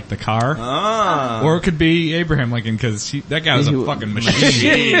Lincoln, like the car. Ah. Or it could be Abraham Lincoln, because that guy was a fucking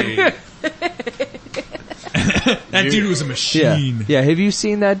machine. That dude was a machine. Yeah, have you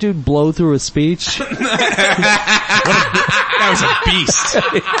seen that dude blow through a speech? That was a beast.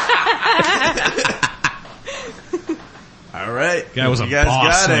 All right. Guy was a You guys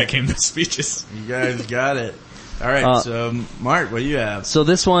boss got when it. it came to speeches. You guys got it. All right, so Mark, what do you have? So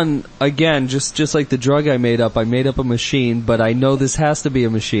this one, again, just like the drug I made up a machine, but I know this has to be a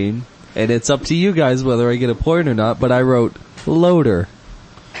machine, and it's up to you guys whether I get a point or not, but I wrote loader.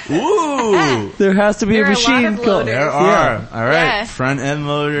 Ooh. There has to be There a are a machine lot of called... loaders. There are. All right. Yeah. Front end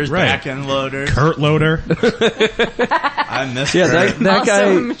loaders, Right. back end loaders. Kurt Loader. I missed Yeah, Kurt. that Also guy,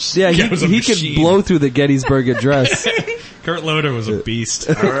 a machine. yeah, Guy was a he could machine. blow through the Gettysburg Address. Kurt Loader was a beast.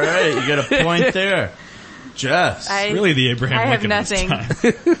 All right, you got a point there. Jess. Really the Abraham I have Lincoln of his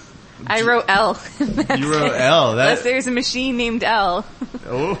nothing. time. I wrote L. You wrote L. Unless there's a machine named L.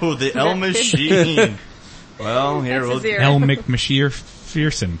 Oh, the L machine. Well, here That's a we'll... zero. L.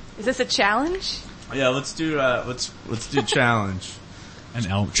 McMachierfierson. Is this a challenge? Yeah, let's do challenge. An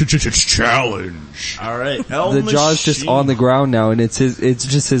L. Challenge. All right, L The machine. jaw's just on the ground now, and it's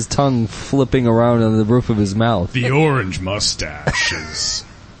just his tongue flipping around on the roof of his mouth. The orange mustaches.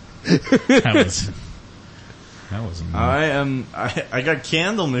 That was I got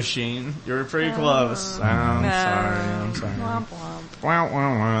candle machine. You were pretty close. I'm sorry. Womp womp. Wow,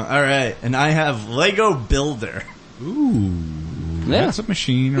 wow, wow. All right, and I have Lego Builder. Ooh. Yeah. That's a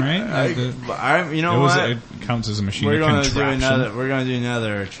machine, right? You know what? It counts as a machine. We're a gonna do contraption.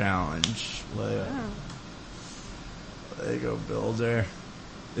 another challenge. Lego Builder.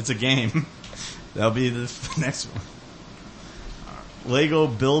 It's a game. That'll be the next one. Lego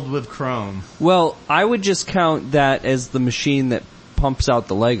Build with Chrome. Well, I would just count that as the machine that pumps out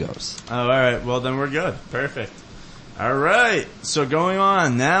the Legos. Oh, all right. Well, then we're good. Perfect. All right. So going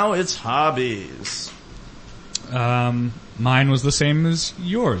on now, it's hobbies. Mine was the same as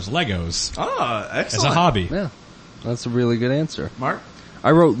yours, Legos. Oh, excellent. As a hobby. Yeah, that's a really good answer. Mark?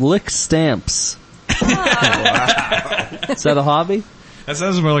 I wrote lick stamps. Is that a hobby? That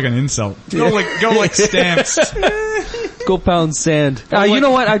sounds more like an insult. Go like stamps. Go pound sand. You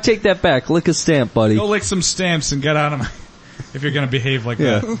know what? I take that back. Lick a stamp, buddy. Go lick some stamps and get out of my... If you're gonna behave like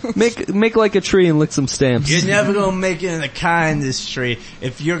that. Make like a tree and lick some stamps. You're never gonna make it in the car industry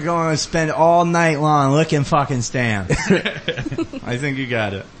if you're gonna spend all night long looking fucking stamps. I think you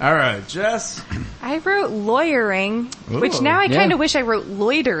got it. Alright, Jess? I wrote lawyering, which now I kind of wish I wrote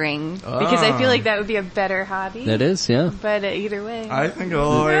loitering, because I feel like that would be a better hobby. That is, yeah. But either way. I think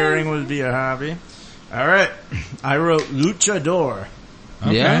lawyering would be a hobby. Alright, I wrote luchador.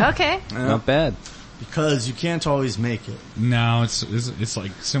 Okay. Yeah. Okay. Not bad. Because you can't always make it. No, it's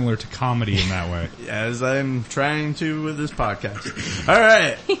like similar to comedy in that way. As I'm trying to with this podcast.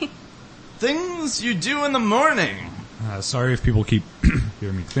 Alright. Things you do in the morning. Sorry if people keep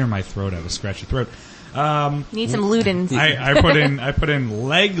hearing me clear my throat. I have a scratchy throat. Need some Ludens. I put in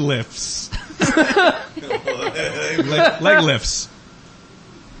leg lifts. leg lifts.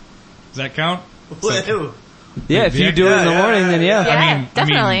 Does that count? Yeah, if you do it in the morning, then yeah. Yeah,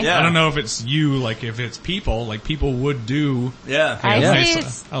 definitely. Yeah. I don't know if it's you, like if it's people, like people would do Yeah. I Yeah. say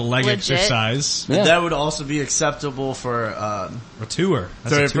it's a leg legit. exercise. Yeah. That would also be acceptable for, A tour.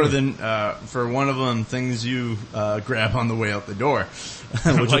 That's sorry, a tour. for one of them things you, grab on the way out the door. Which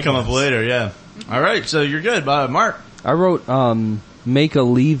will Like come up this. later, yeah. Alright, so you're good, Mark. I wrote, make a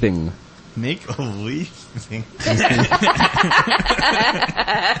leaving. Make a leaf. Is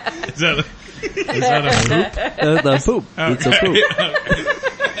that a loop? The poop. It's a poop.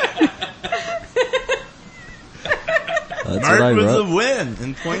 That's Mark what I with wrote. the win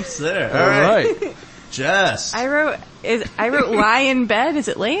and points there. All right. Jess. I wrote lie in bed. Is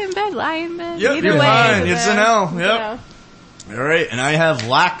it lay in bed? Lie in bed? Yep, Either you're way, fine. It's an L. Yep. No. All right, and I have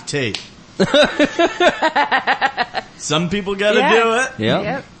lactate. Some people got to do it.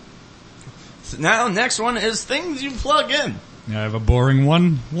 Yep. So now, next one is things you plug in. I have a boring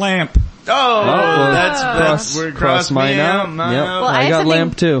one. Lamp. Oh, well, that's cross cross mine me out. out. Mine Yep. out. Well, I I have got something-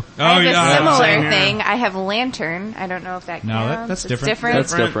 lamp too. I have a same similar here. thing. I have lantern. I don't know if that No, counts. that's It's different.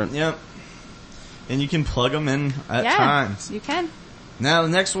 That's different. Yep. And you can plug them in at Yeah, times. you can. Now, the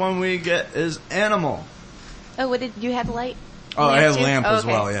next one we get is animal. Oh, what did you have light? Oh, I have too? lamp Oh, as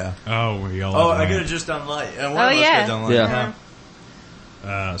okay. well, yeah. Oh, we all Oh, have I lamp. could have just done light. One Oh, of us yeah. could have done light.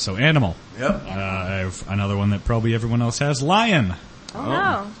 Yeah. So animal. Yep. I have another one that probably everyone else has. Lion. Oh,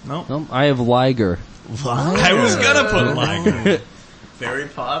 no. Nope. Nope, I have liger. I was gonna put liger. Very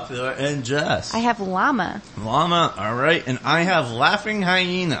popular. And Jess. I have llama. Llama, alright. And I have laughing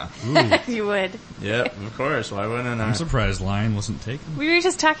hyena. You would. Yep, of course. Why wouldn't I? I'm surprised lion wasn't taken. We were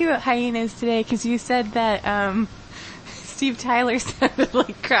just talking about hyenas today because you said that Steve Tyler sounded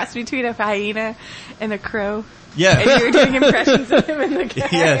like cross between a hyena and a crow. Yeah. And you were doing impressions of him in the car.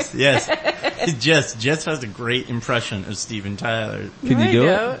 Yes. Jess has a great impression of Steven Tyler. Can No, you do I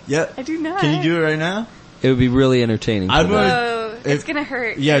it? don't. Yep. I do not. Can you do it right now? It would be really entertaining. I'm for them. gonna- Oh, it's gonna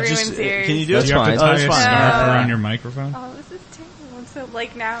hurt Yeah, everyone's just, ears. can you do That's it? Do you have to fine. tie it's a fine. scarf No. around your microphone? Oh, this is terrible. I'm so,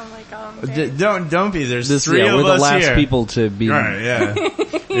 like, now I'm like, oh, I'm Don't be. There's This, three yeah, of we're the us last here. people to be. Right, yeah.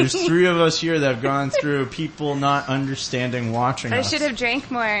 There's three of us here that have gone through people not understanding watching I us. should have drank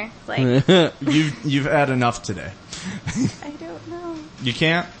more. Like, I You've had enough today. don't know. You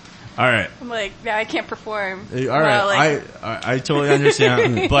can't? Alright. I'm like, now I can't perform. Alright, Well, like, I totally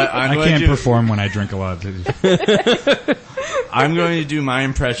understand, but I can't perform when I drink a lot. I'm going to do my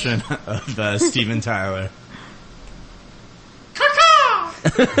impression of Steven Tyler.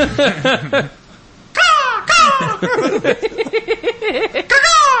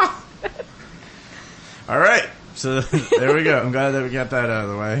 Alright, so there we go. I'm glad that we got that out of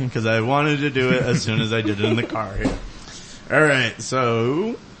the way, because I wanted to do it as soon as I did it in the car here. Alright,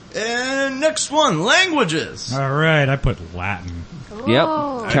 so, and next one, languages. All right, I put Latin. Yep.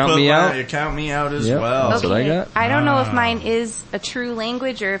 oh. I Count put me mine- out. You count me out as Yep. well. That's what I got. I don't know if mine is a true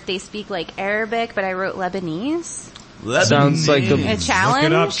language or if they speak like Arabic, but I wrote Lebanese. Sounds like A a- Look it up. challenge?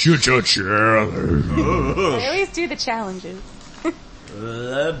 Ooh. I always do the challenges.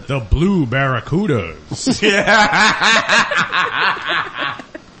 The blue barracudas.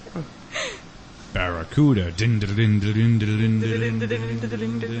 Barracuda. Din, din, din, din, din, din, din, din,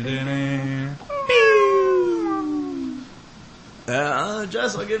 din, din, din.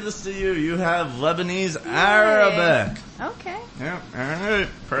 Jess, I'll give this to you. You have Lebanese Arabic. Okay. Yeah, alright,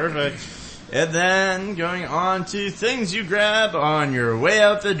 perfect. And then going on to things you grab on your way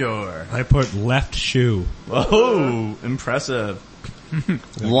out the door. I put left shoe. Whoa, impressive.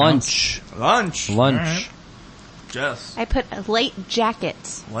 Lunch. Lunch. Lunch. Jess, I put a light jacket.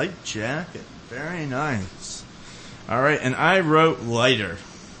 light jacket. Very nice. Alright, and I wrote lighter.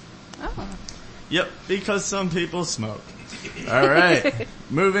 Oh. Yep, because some people smoke. Alright,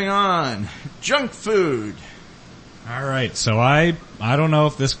 moving on. Junk food. All right, so I don't know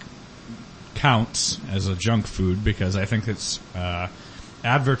if this counts as a junk food because I think it's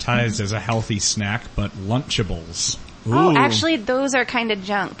advertised as a healthy snack, but Lunchables. Oh, Ooh. actually, those are kind of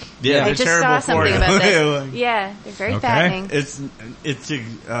junk. Yeah, I they're just terrible saw something for you. about that. Like- Yeah, they're very Okay. fattening. It's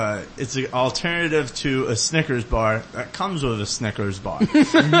an alternative to a Snickers bar that comes with a Snickers bar.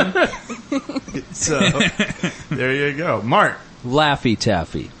 So there you go, Mark. Laffy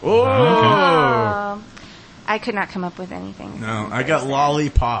Taffy. Oh Oh. I could not come up with anything. no, I got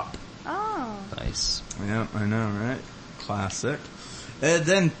lollipop. Oh. Nice. Yeah, I know, right? Classic. And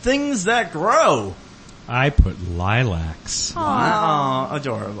then things that grow. I put lilacs. Wow,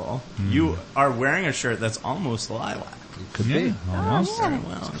 adorable. You are wearing a shirt that's almost lilac. Could be. Almost. Oh, yeah.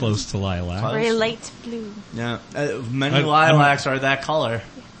 Well, Close to lilac. Very light blue. yeah, many I'm- lilacs are that color.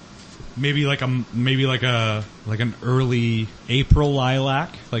 Maybe like an early April lilac,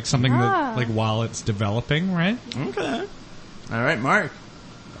 like something Ah. that like while it's developing, right? Okay. All right, Mark.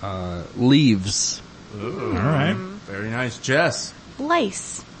 Leaves. Ooh, All right. very nice, Jess.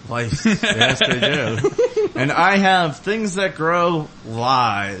 Lice. Lice. Yes, they do. And I have things that grow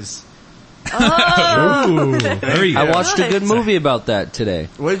lies. Ooh, very I good. watched a good Good. movie about that today.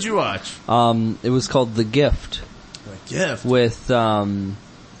 What did you watch? It was called The Gift The Gift. with,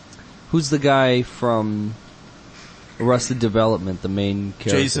 who's the guy from Arrested Development, the main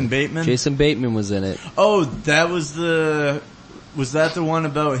character? Jason Bateman? Jason Bateman was in it. Oh, that was the Was that the one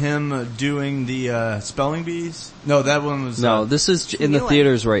about him doing the spelling bees? No, that one was... No, this is in the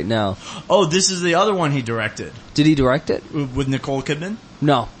theaters right now. Oh, this is the other one he directed. Did he direct it? With Nicole Kidman?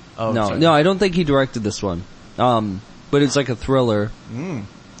 No. Oh, no. sorry. No, I don't think he directed this one. But it's like a thriller. Mm.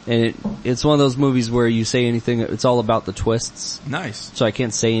 And it's one of those movies where you say anything, it's all about the twists. Nice. So I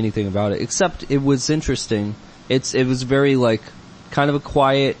can't say anything about it, except it was interesting. It was very like, kind of a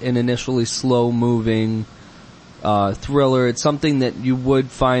quiet and initially slow moving, thriller. It's something that you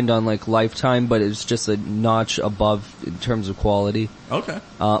would find on like Lifetime, but it's just a notch above in terms of quality. Okay.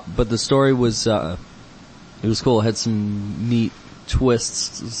 But the story was, it was cool. It had some neat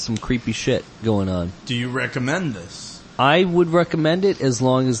twists, some creepy shit going on. Do you recommend this? I would recommend it as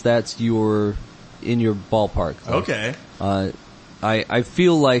long as that's in your ballpark. Like, Okay. I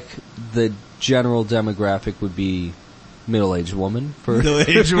feel like the general demographic would be middle-aged woman for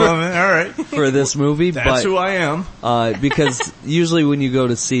Middle-aged woman, alright. for this movie. That's who I am. Because usually when you go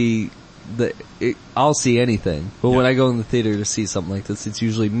to see I'll see anything, but when I go in the theater to see something like this, it's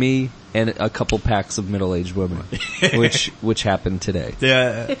usually me and a couple packs of middle-aged women, which happened today.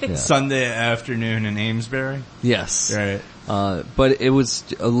 Yeah. Sunday afternoon in Amesbury. Yes. Right. But it was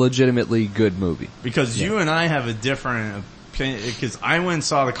a legitimately good movie. Because you and I have a different opinion, because I went and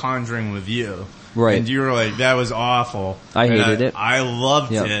saw The Conjuring with you. Right. And you were like, that was awful. I hated it. I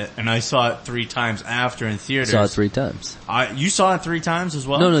loved it, and I saw it 3 times after in theaters. Saw it 3 times. You saw it 3 times as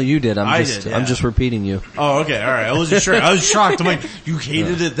well? No, you did. I did, yeah. I'm just repeating you. Oh, okay, alright. I wasn't sure. I was shocked. I'm like, you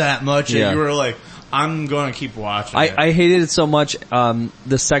hated it that much, and you were like, I'm gonna keep watching it. I hated it so much,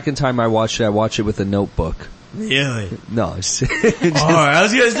 the second time I watched it with a notebook. Really? No. Just, I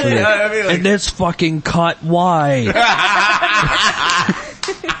was gonna say, I mean, like, and it's fucking cut why?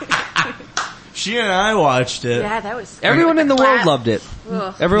 She and I watched it. Yeah, that was... Everyone in the world loved it.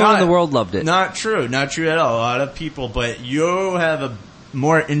 Ugh. Everyone in the world loved it. Not true at all. A lot of people, but you have a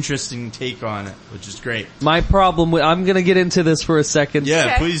more interesting take on it, which is great. My problem I'm gonna get into this for a second. Yeah,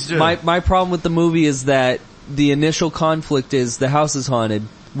 Okay. please do. My problem with the movie is that the initial conflict is the house is haunted.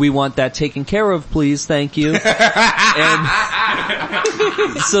 We want that taken care of, please. Thank you. And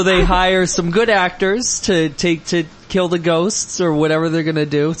so they hire some good actors to kill the ghosts or whatever they're gonna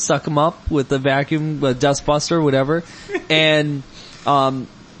do. Suck them up with the vacuum, dust buster, whatever. And,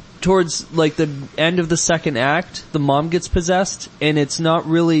 towards like the end of the second act, the mom gets possessed, and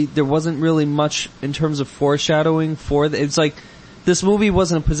there wasn't really much in terms of foreshadowing it's like, this movie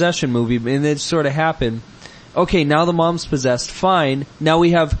wasn't a possession movie, and it sort of happened. Okay, now the mom's possessed, fine. Now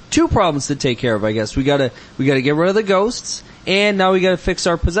we have 2 problems to take care of, I guess. We gotta get rid of the ghosts, and now we gotta fix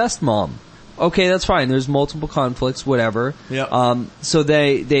our possessed mom. Okay, that's fine. There's multiple conflicts, whatever. Yep. So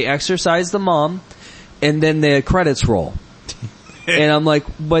they exorcise the mom, and then the credits roll. And I'm like,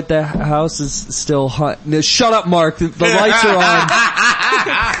 but the house is still hot. No, shut up, Mark. The lights are on.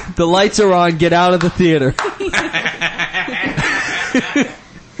 The lights are on. Get out of the theater.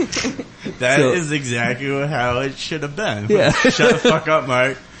 That is exactly how it should have been. Yeah. Shut the fuck up,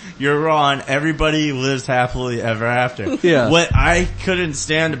 Mark. You're wrong. Everybody lives happily ever after. Yeah. What I couldn't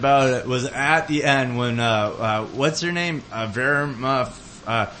stand about it was at the end when, what's her name? Farmiga.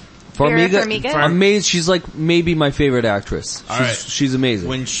 Amazing. She's like maybe my favorite actress. She's amazing.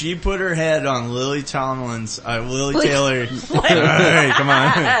 When she put her head on Lily Taylor. Alright, come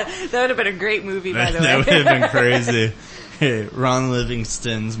on. That would have been a great movie, by the way. That would have been crazy. Ron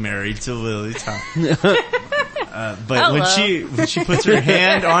Livingston's married to Lily Tomlin. But when she puts her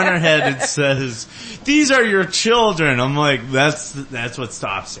hand on her head and says, "These are your children," I'm like, that's what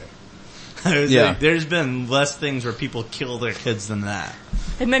stops her. Like, there's been less things where people kill their kids than that.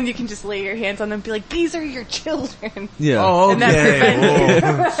 And then you can just lay your hands on them and be like, "These are your children." Yeah. Oh,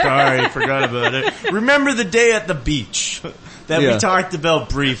 okay. Sorry, forgot about it. Remember the day at the beach that we talked about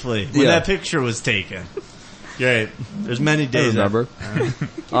briefly when that picture was taken. Great. There's many days. I remember.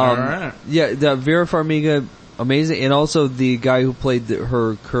 All right. Yeah, the Vera Farmiga, amazing, and also the guy who played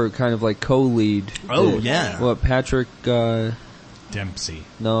her kind of like co-lead. Oh, yeah. What, Patrick, Dempsey.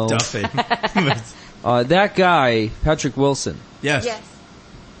 No. Duffy. That guy, Patrick Wilson. Yes.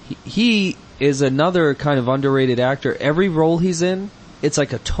 He is another kind of underrated actor. Every role he's in, it's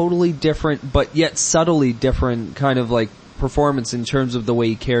like a totally different, but yet subtly different kind of like performance in terms of the way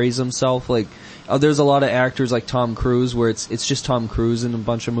he carries himself. Like, there's a lot of actors like Tom Cruise where it's just Tom Cruise in a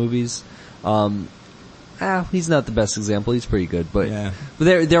bunch of movies. He's not the best example. He's pretty good, but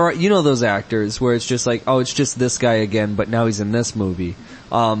there are, those actors where it's just like, oh, it's just this guy again, but now he's in this movie.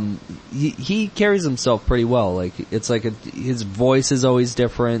 He carries himself pretty well. Like, it's like his voice is always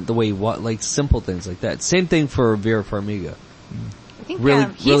different, the way like simple things like that. Same thing for Vera Farmiga. I think Really-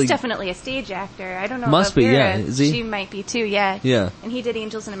 he's really- definitely a stage actor. I don't know. Must about be, Vera. yeah. Is he? She might be too. Yeah. Yeah. And he did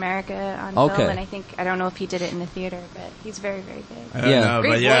Angels in America on Okay. film, and I don't know if he did it in the theater, but he's very, very I good. don't Yeah. know, Great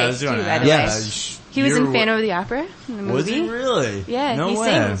but yeah, I voice, was going too, to by the ask. way. Yes. He was in You're- Phantom of the Opera in the movie. Was he really? Yeah, No he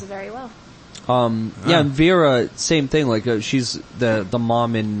way. sings very well. Yeah, and Vera, same thing. Like she's the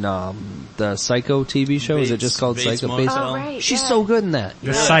mom in the Psycho TV show. Is it just called Bates Psycho? Motel. Oh, right. She's yeah. so good in that.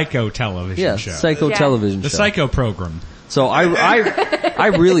 The Psycho television Yeah, show. Psycho Yeah. television The show. Psycho program. So I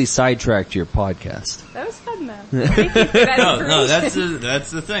really sidetracked your podcast. That was fun though. Thank you for that No, information.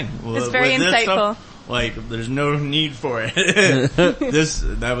 that's the thing. It's very With this insightful. stuff, like, there's no need for it.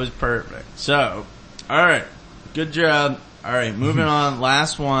 That was perfect. So, alright. Good job. Alright, moving on.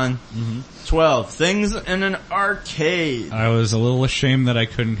 Last one. 12. Things in an arcade. I was a little ashamed that I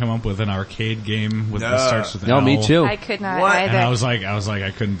couldn't come up with an arcade game with that starts with No, L. me too. I could not What? either. And I was like,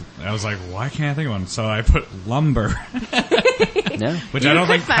 why can't I think of one? So I put lumber, Yeah. which you I don't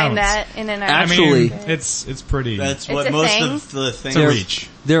could think find counts. that in an I Actually- mean, it's pretty. That's It's what a most thing. of the things It's a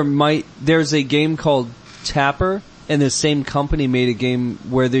reach. There's a game called Tapper, and the same company made a game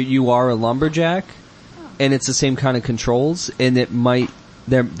where you are a lumberjack, and it's the same kind of controls, and that might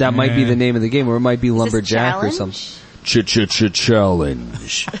be the name of the game, or it might be Is this lumberjack or Challenge? something.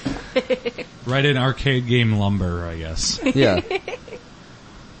 Challenge. Right in arcade game lumber, I guess. Yeah.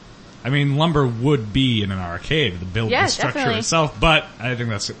 I mean, lumber would be in an arcade, the build Yeah, the structure definitely. itself, but I think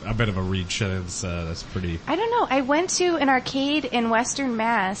that's a bit of a reach. That's pretty. I don't know. I went to an arcade in Western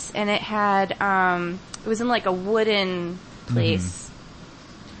Mass, and it had it was in like a wooden place.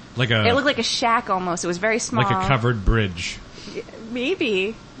 Like It looked like a shack almost. It was very small. like a covered bridge.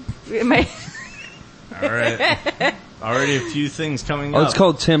 Maybe. It might- Alright. Already a few things coming Oh, up. it's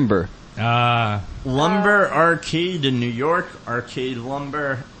called Timber. Lumber Arcade in New York, Arcade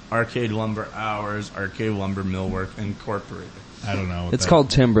Lumber Hours, Arcade Lumber Millwork Incorporated. I don't know. What It's that- called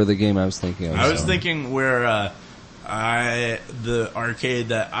Timber, the game I was thinking of. I was so. thinking where the arcade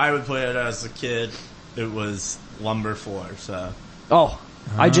that I would play at as a kid, it was lumber floor. So Oh,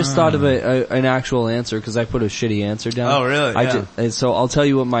 I just thought of an actual answer because I put a shitty answer down. Oh, really? Yeah. And so I'll tell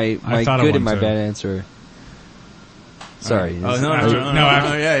you what my I thought of good and one, my too. bad answer. Sorry. Oh no,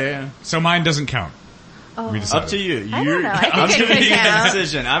 yeah. So mine doesn't count. We decided. Up to you. I don't know. I think I'm it giving could you a count.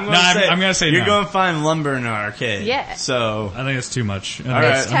 decision. I'm I'm gonna say you're no. going to find lumber in an arcade. Yeah. So I think it's too much. right.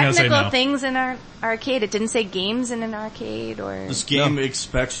 There's I'm gonna say technical no. things in our arcade. It didn't say games in an arcade or... this game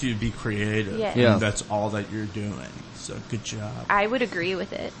expects you to be creative. Yeah. Yeah. And that's all that you're doing. So good job. I would agree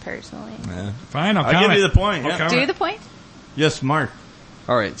with it, personally. Yeah. Fine, I'll I'll count give you it. the point. I'll Yeah. count Do it. the point? Yes, Mark.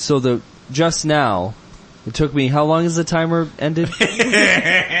 All right. So just now, it took me. How long has the timer ended?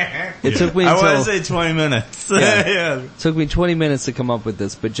 It took me I want to until. say 20 minutes. Yeah. Yeah. Took me 20 minutes to come up with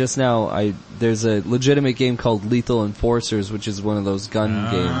this, but just now there's a legitimate game called Lethal Enforcers, which is one of those gun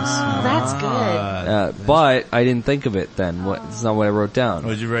games. Oh, that's good. But I didn't think of it then. It's not what I wrote down.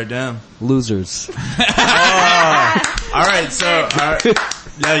 What'd you write down? Losers. All right, so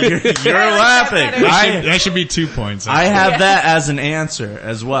yeah, you're laughing. That should be 2 points. I have that as an answer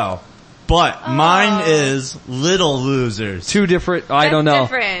as well. But mine is Little Losers. Two different. I That's don't know.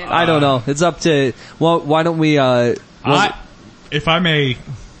 different. I don't know. It's up to. Well, why don't we? If I may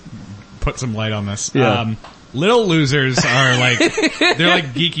put some light on this, Yeah. Little Losers are like they're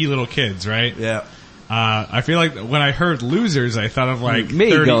like geeky little kids, right? Yeah. I feel like when I heard losers, I thought of like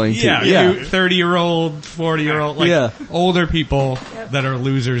Me 30, going to, yeah, yeah. 30-year-old, 40-year-old, like Yeah. older people that are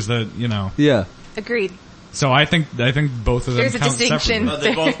losers that, you know. Yeah. Agreed. So I think both of them There's a count distinction.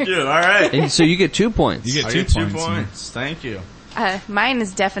 separately. Well, they both do. All right. And so you get 2 points. You get I 2 get 2 points. points. Thank you. Mine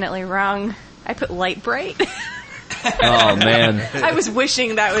is definitely wrong. I put light bright. Oh man. I was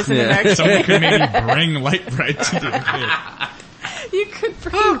wishing that was in an Yeah. arcade. Someone could maybe bring Light Bright to the arcade. You could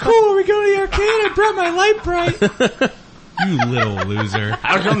bring Cool, we go to the arcade, I brought my Light Bright. You little loser.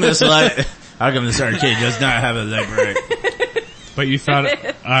 How come this arcade does not have a light bright? But you thought,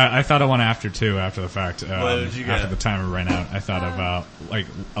 I thought of one after the fact. What did you after get? the timer ran out, I thought of, like,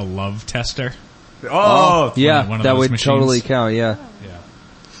 a love tester. Oh, Yeah, one of that those would machines. totally count. Yeah.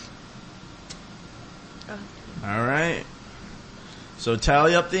 Yeah. all right. So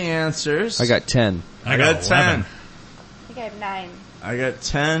tally up the answers. I got 10. I got 10. 11. I think I have 9. I got I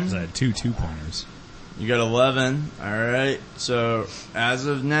 10. had 2 2-pointers. You got 11. All right. So as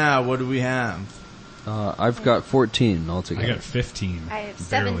of now, what do we have? I've got 14 I altogether. got 15. I have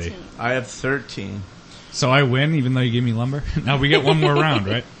barely. 17. I have 13. So I win even though you gave me lumber? Now we get one more round,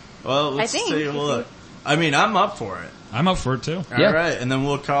 right? Well, let's think. take a look. I mean, I'm up for it. I'm up for it too. Yeah. All right, and then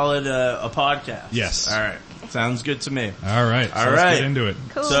we'll call it a podcast. Yes. All right. Sounds good to me. All right. So All let's right. get into it.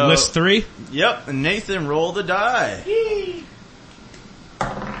 Cool. So- List 3? Yep. And Nathan, roll the die.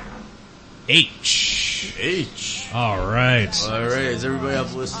 H. H. All right. All right. Is everybody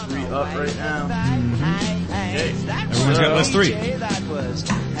have list 3 up right now? Okay. Everyone's got list 3.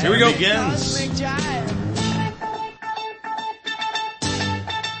 Here we go. Begins.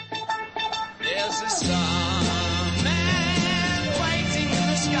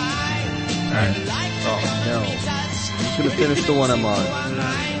 Alright. Oh no. I'm just gonna finish the one I'm on.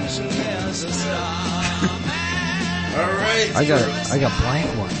 All right. I got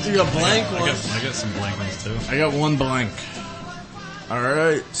blank ones. You got blank I ones. got some blank ones too. I got one blank. All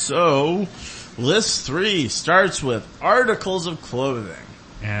right. So, list 3 starts with articles of clothing.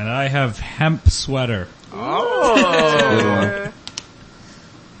 And I have hemp sweater. Oh. Good one.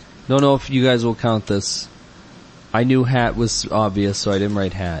 Don't know if you guys will count this. I knew hat was obvious, so I didn't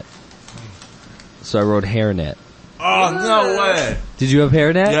write hat. So I wrote hairnet. Oh, no way. Did you have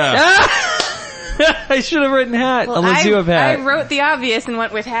hairnet? Yeah. I should have written hat, Well, unless you have hat. I wrote the obvious and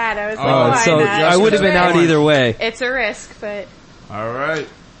went with hat. I was like, Oh, why so not? I would have been out either way. It's a risk, but All right.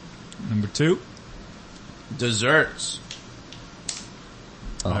 Number 2. Desserts.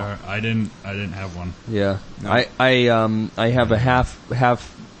 I didn't have one. Yeah. No. I have a half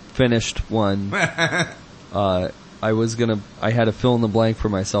finished one. I had to fill in the blank for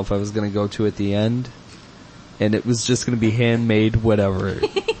myself. I was gonna go to at the end, and it was just gonna be handmade whatever.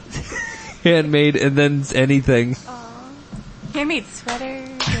 Handmade and then anything. handmade sweater.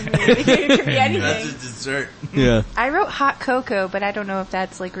 It could be anything. That's a dessert. Yeah. I wrote hot cocoa, but I don't know if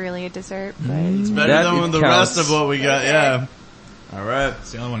that's like really a dessert. But It's better That than the counts. rest of what we got. Yeah. All right.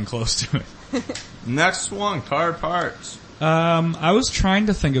 It's the only one close to it. Next one, car parts. I was trying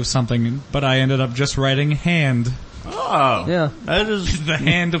to think of something, but I ended up just writing hand. Oh. Yeah. That is, The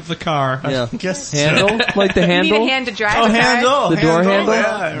hand of the car. Yeah. I guess. Handle? Like the you handle? need a hand to drive Oh, a car. handle. The door handle?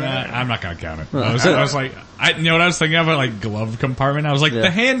 Yeah. Nah, I'm not gonna count it. I was like, you know what I was thinking of? Like glove compartment. I was like, Yeah.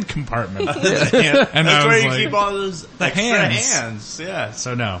 the hand compartment. And And that's I where was you like, keep all those extra hands. hands. Yeah.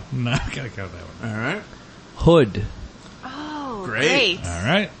 so no, I'm not gonna count that one. All right. Hood. Oh, Great. great. All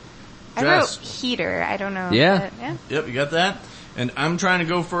right. I Dress. wrote heater. I don't know. Yeah. But, yeah. Yep, you got that? And I'm trying to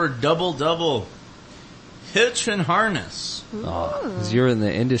go for a double. Hitch and harness. Oh, 'cause you're in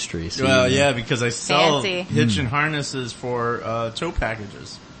the industry. So Well, you know. yeah, because I sell Fancy. hitch and harnesses for tow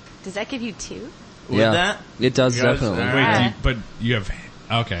packages. Does that give you 2? With Yeah. that? It does You guys- definitely. all Wait, right. but you have,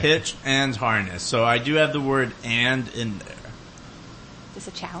 okay. Hitch and harness. So I do have the word and in there. Is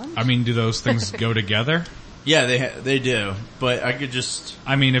it a challenge? I mean, do those things go together? Yeah, they do. But I could just...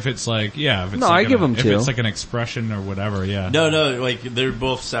 I mean, if it's like, yeah, if it's No, like I give them if two. it's like an expression or whatever, yeah. No, like they're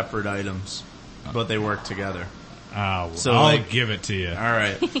both separate items. But they work together. So, I'll like- give it to you.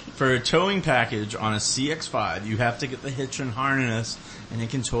 Alright. For a towing package on a CX-5, you have to get the hitch and harness, and it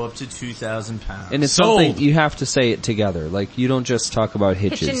can tow up to 2,000 pounds. And it's Sold. something you have to say it together. Like you don't just talk about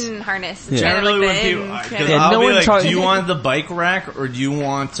hitches. Kitchen harness. Yeah. Generally, Like when the people, end, because Yeah, I'll no be one like, talk- do you want the bike rack or do you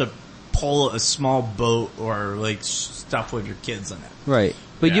want to pull a small boat or like stuff with your kids in it? Right.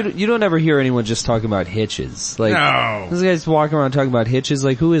 But Yeah. you don't ever hear anyone just talking about hitches. Like No. this guy's walking around talking about hitches.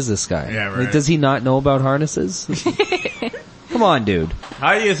 Like who is this guy? Yeah, right. Like does he not know about harnesses? Come on, dude.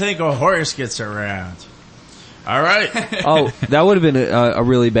 How do you think a horse gets around? All right. Oh, that would have been a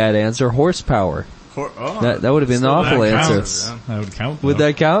really bad answer. Horsepower. That would have been an Still awful that answer. counts, yeah. That would count. Would though.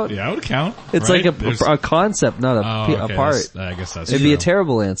 that count? Yeah, it would count. It's right? like There's- a concept, not a, oh, a okay, part. I guess that's It'd true. be a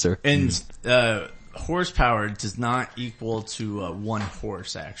terrible answer. And horsepower does not equal to 1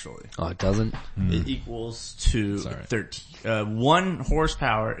 horse. Actually, Oh, it doesn't? it equals to Sorry. 13. 1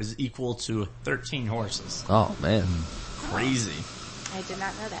 horsepower is equal to 13 horses. Oh, man. Crazy. I did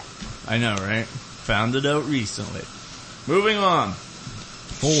not know that. I know, right? Found it out recently. Moving on.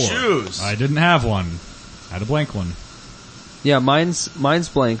 4. Shoes. I didn't have one. I had a blank one. Yeah, mine's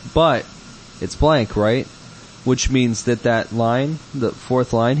blank, but it's blank, right? Which means that line, the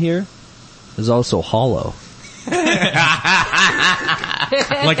 4th line here, is also hollow. Like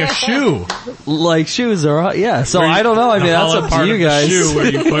a shoe. Like shoes are, yeah. So Where you- I don't know. I mean, the that's hollow up part to you of the guys. shoe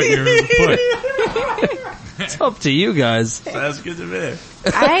where you put your foot. It's up to you guys. That's good to me.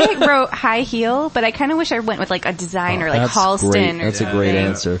 I wrote high heel, but I kind of wish I went with like a designer, like That's Halston. great. Or That's a great Yeah.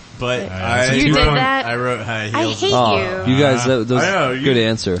 answer. But that's I, You did wrote, that? I wrote high I heels. hate Oh, you. you guys, those I know, good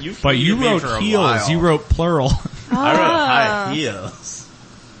answer. But you me wrote for a heels. while. You wrote plural. I wrote Oh. high heels.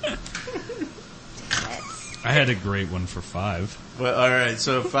 I had a great one for 5. But alright,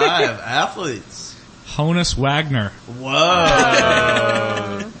 so 5 athletes. Honus Wagner.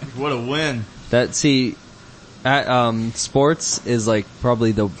 Whoa. What a win. Sports is like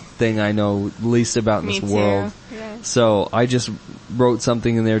probably the thing I know least about in Me this too. world. Yeah. So I just wrote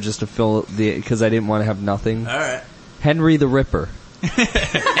something in there just to fill because I didn't want to have nothing. Alright. Henry the Ripper.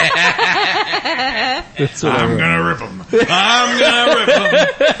 That's what I I'm wrote. gonna rip him. I'm gonna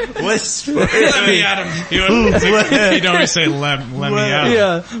rip him. What sport? Let me at him. He'd always say, let me at him.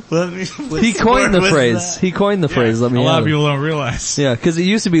 Yeah. Let me, He coined the phrase. He coined the phrase, let me A lot at of him. people don't realize. Yeah, because it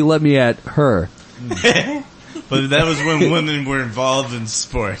used to be let me at her. But that was when women were involved in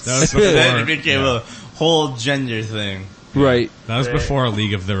sports. That was Then before. it became a whole gender thing. Right. That was before A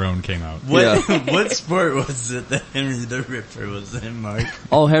League of Their Own came out. What what sport was it that Henry the Ripper was in, Mark?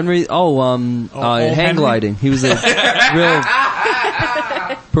 Oh, Henry, hang Henry? gliding. He was a real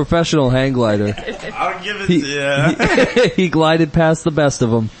professional hang glider. I'll give it to you. He glided past the best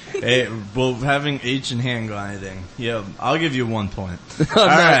of them. Hey, well, having H in hand gliding. Yeah, I'll give you 1 point.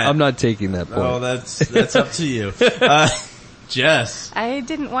 I'm not taking that point. Oh, that's up to you. Jess. I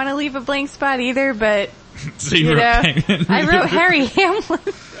didn't want to leave a blank spot either, but So you were know, paying- I wrote Harry Hamlin.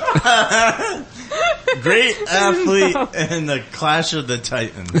 Great athlete in the Clash of the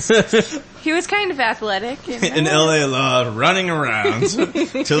Titans. He was kind of athletic. You know? In LA Law, running around to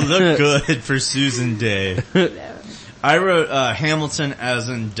look good for Susan Day. I wrote Hamilton as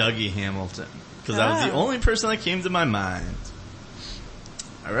in Dougie Hamilton, because that was the only person that came to my mind.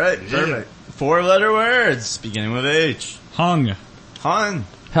 Alright, perfect. 4-letter words, beginning with H. Hung. Hun,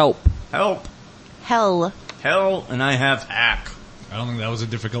 Help. help, Hell. hell, and I have hack. I don't think that was a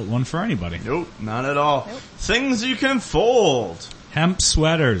difficult one for anybody. Nope, not at all. Things you can fold. Hemp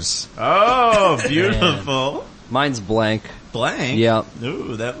sweaters. Oh, beautiful. Mine's blank. Blank? Yeah.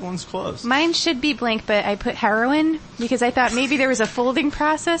 Ooh, that one's close. Mine should be blank, but I put heroin because I thought maybe there was a folding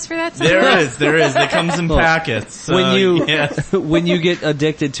process for that. There is. It comes in packets. So, When you yes. when you get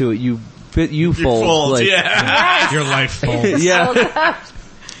addicted to it, you You fold. fold, like, yeah. Your life folds. Yeah.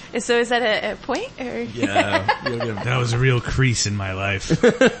 So is that a point? Or? Yeah. You'll give That was a real crease in my life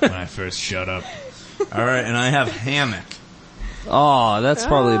when I first shut up. Alright, and I have hammock. Oh, that's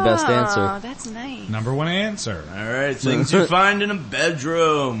probably the best Oh, answer. that's nice. Number one answer. Alright, things you find in a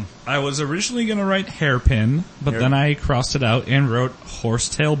bedroom. I was originally going to write hairpin, but then I crossed it out and wrote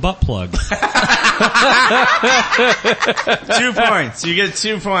horsetail butt plug. 2 points. You get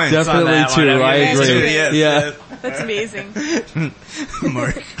 2 points. Definitely on that two, one. I Yes, agree. yes, Yeah. That's amazing. yes.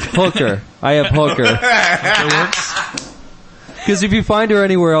 Mark. Hooker. I have hooker. Because if you find her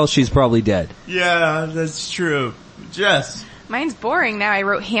anywhere else, she's probably dead. Yeah, that's true. Jess. Mine's boring now. I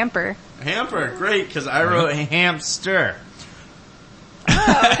wrote hamper. Hamper, great, because I wrote hamster.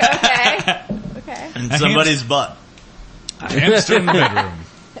 Okay. In somebody's butt. A hamster in the bedroom.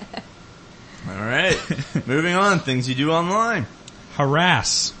 Alright. Moving on, things you do online.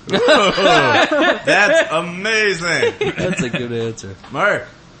 Harass. That's amazing. That's a good answer. Mark.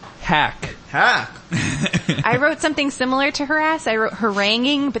 Hack. Hack. I wrote something similar to harass. I wrote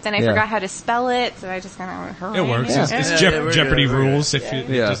haranguing, but then I Yeah. forgot how to spell it, so I just kind of wrote haranguing. It works. It's Yeah, we're Jeopardy good, we're rules if it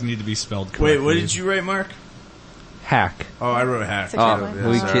Yeah. doesn't need to be spelled correctly. Wait, what did you write, Mark? Hack. Oh, I wrote hack. It's a good Oh, one. Yeah,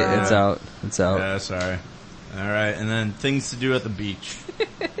 we sorry. can't, it's out. It's out. Yeah, sorry. Alright, and then things to do at the beach.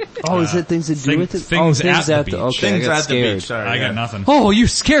 Oh, is it things to do with it? things oh, things at the beach. Okay, Things I got at scared. the beach, sorry. I yeah. got nothing. Oh, you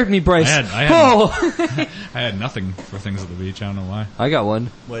scared me, Bryce. I had- oh, I had nothing for things at the beach. I don't know why. I got one.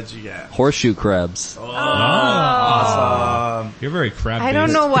 What'd you get? Horseshoe crabs. You're very crab. I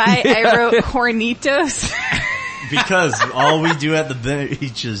don't know why I wrote hornitos. Because all we do at the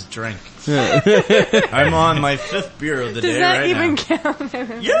beach is drink. I'm on my 5th beer of the Does day that right even now. count?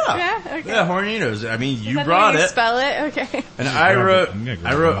 Yeah. Okay. Yeah, Hornitos. I mean, Is you that brought how you it. spell it? Okay. And I wrote, I'm gonna go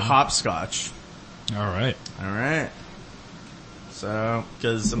I wrote with that. hopscotch. All right. Alright. So,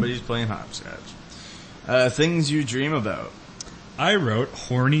 cause somebody's playing hopscotch. Things you dream about. I wrote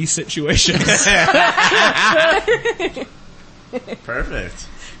horny situations. Perfect.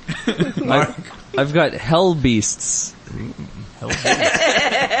 I've got hell beasts.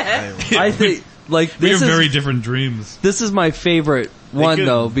 I think, like, We have this is, very different dreams. this is my favorite one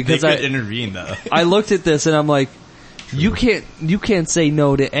though, because they could intervene though. I looked at this and I'm like, you can't say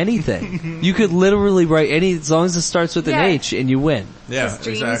no to anything. You could literally write any, as long as it starts with an Yeah. H and you win. Yeah, His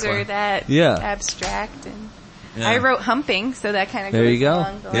dreams exactly. are that Yeah. abstract. And Yeah. I wrote humping, so that kind of There goes you go.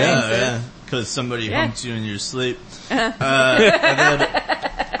 along the lines Yeah, of- yeah. Cause somebody Yeah. humps you in your sleep. And then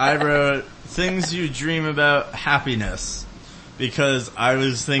I wrote things you dream about happiness. Because I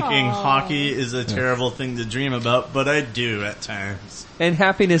was thinking Aw. hockey is a terrible thing to dream about, but I do at times. And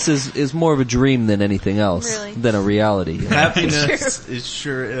happiness is more of a dream than anything else, Really? than a reality. you know? Happiness, it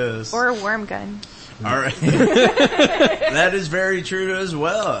sure is. Or a worm gun. Alright. That is very true as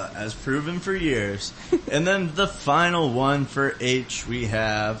well, as proven for years. And then the final one for H, we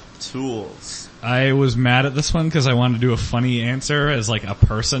have tools. I was mad at this one because I wanted to do a funny answer as like a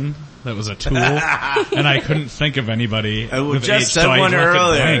person that was a tool, and I couldn't think of anybody. With Jess H, said so I one left it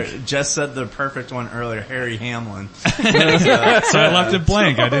earlier. blank. Jess said the perfect one earlier, Harry Hamlin. So I left it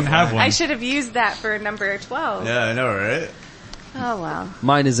blank. I didn't have one. I should have used that for number 12. Yeah, I know, right? Oh, well.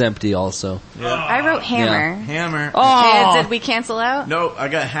 Mine is empty also. I wrote hammer. Hammer. Oh, And did we cancel out? No, I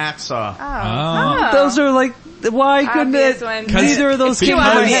got hacksaw. Oh. those are like, why couldn't Obvious it? one. Neither of those Too came to my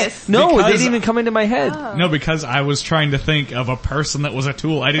head. obvious. No, they Because- didn't even come into my head. No, because I was trying to think of a person that was a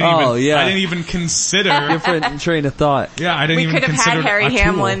tool. I didn't Oh, even. yeah. I didn't even consider. Different train of thought. Yeah, I didn't We even could have consider had Harry a tool.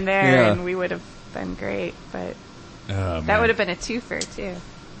 Hamlin there Yeah. and we would have been great, but Oh, that man. would have been a twofer too.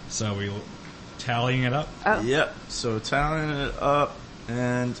 So we tallying it up. Oh. Yep. So tallying it up,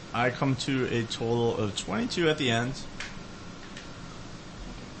 and I come to a total of 22 at the end.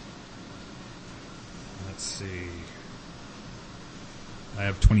 Let's see. I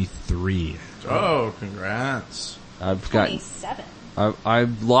have 23. Oh, congrats. I've got. 27.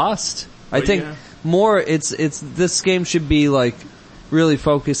 I've lost. I But think yeah. more. It's this game should be like really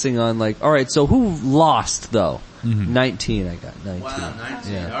focusing on like. All right, so who lost though? 19. I got 19. Wow,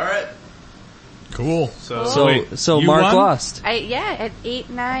 19. Yeah. All right. Cool. So Wait, so you Mark won? lost. At 8,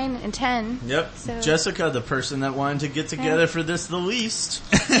 9, and 10. Yep. So- Jessica, the person that wanted to get together for this the least.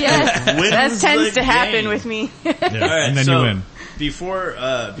 Yes, Wins that tends the to happen game. with me. Yeah, All right, and then so you win.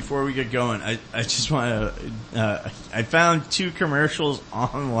 Before we get going, I just want to. I found 2 commercials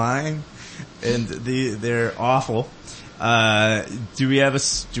online, and they're awful. Do we have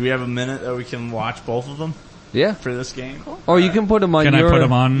a minute that we can watch both of them Yeah. for this game? Cool. Or you can put them on Can your. I put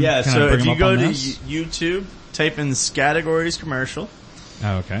them on? Yeah. Can I So bring if them you up go on to this? YouTube, type in Scattergories commercial,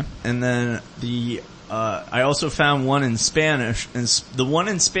 Oh, okay. and then I also found one in Spanish, and the one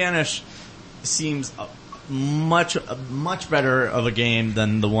in Spanish seems much better of a game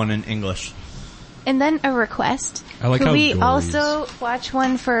than the one in English. And then a request. I like Could how we gories. also watch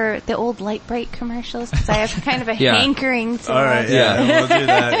one for the old Light Bright commercials? Because I have kind of a Yeah. hankering to All right, watch. yeah, we'll do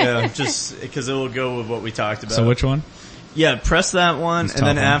that. Yeah, just because it will go with what we talked about. So which one? Yeah, press that one, This and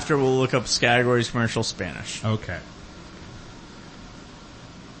then top one. after we'll look up Scattergories commercial Spanish. Okay.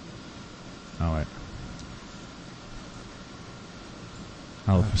 All right.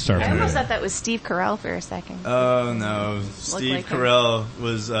 I'll start I from almost there. thought that was Steve Carell for a second. Oh no, Steve like him. Carell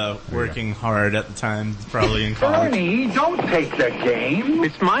was working hard at the time, probably in college. Bernie, don't take the game.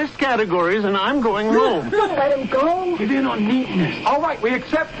 It's my categories and I'm going home. Don't let him go. Give in on neatness. All right, we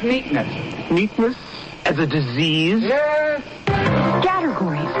accept neatness. Neatness as a disease? Yes.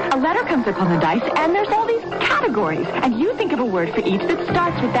 Scattergories. A letter comes up on the dice, and there's all these categories. And you think of a word for each that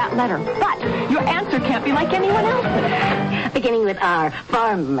starts with that letter. But your answer can't be like anyone else's. Beginning with R,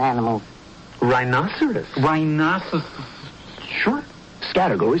 farm animals. Rhinoceros. Rhinoceros. Sure.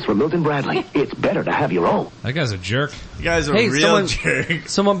 Scattergories from Milton Bradley. It's better to have your own. That guy's a jerk. You guys are Hey, real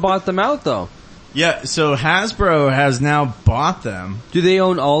jerks. Someone bought them out though. Yeah, so Hasbro has now bought them. Do they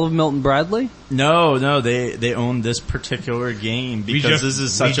own all of Milton Bradley? No, they own this particular game because this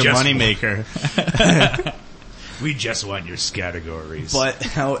is such a moneymaker. We just want your Scattergories. But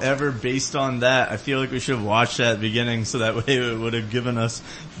however, based on that, I feel like we should have watched that at the beginning so that way it would have given us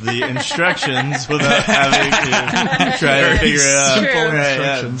the instructions without having to try to figure it out. simple Right, yeah,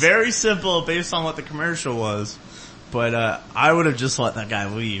 instructions. very simple based on what the commercial was. But I would have just let that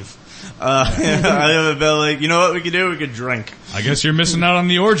guy leave. I would have been like, you know what we could do? We could drink. I guess you're missing out on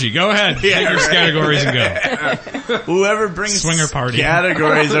the orgy. Go ahead. Take your Scattergories and go. Whoever brings Swinger party.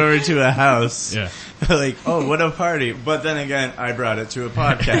 categories over to a house. Yeah. Like, oh, what a party. But then again, I brought it to a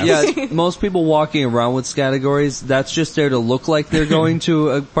podcast. Yeah, most people walking around with Scattergories, that's just there to look like they're going to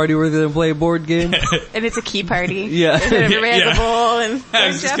a party where they're going to play a board game. And it's a key party. Yeah. And everybody has Yeah. a bowl and I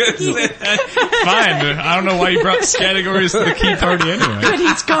was just Jeff gonna the key. say that. Fine. I don't know why you brought Scattergories to the key party anyway. But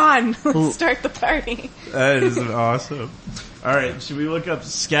he's gone. Let's start the party. That is awesome. Alright, should we look up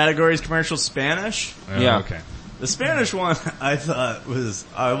Scattergories commercial Spanish? Yeah. Okay. The Spanish one, I thought was,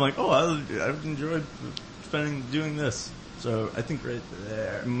 I'm like, oh, I've enjoyed doing this. So I think right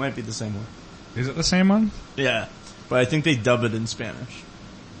there, it might be the same one. Is it the same one? Yeah. But I think they dub it in Spanish.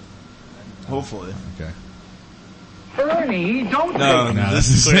 Hopefully. Okay. Bernie, don't No, No, this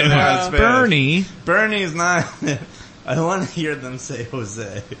this is clearly is not Spanish. Bernie. Bernie's not, I want to hear them say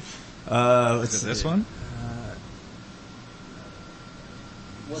Jose. Let's Is it this see. one?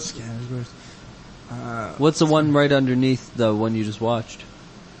 Scattergories. What's the one right underneath the one you just watched?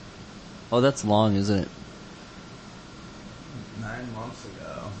 Oh, that's long, isn't it? 9 months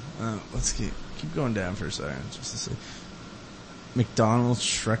ago. Let's keep going down for a second, just to see. McDonald's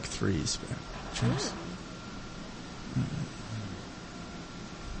Shrek 3 Spanish.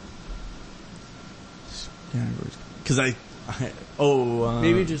 Because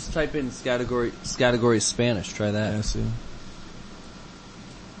Maybe just type in Scattergories Spanish. Try that. Yeah, see.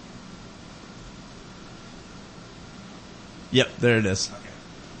 Yep, there it is.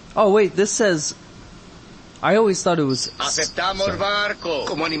 Oh wait, this says. I always thought it was. Aceptamos barco.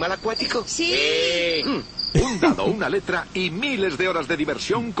 ¿Como animal acuático? Sí. Un dado, una letra y miles de horas de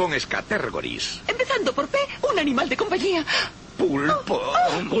diversión con Scattergories. Empezando por P, un animal de compañía. Pulpo.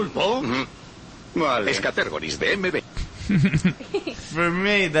 ¿Pulpo? Vale. Scattergories de MB. For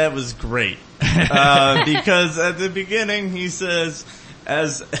me, that was great. Because at the beginning he says,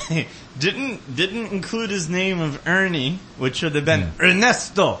 didn't include his name of Ernie, which should have been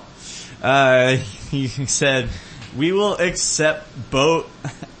Ernesto. He said, we will accept boat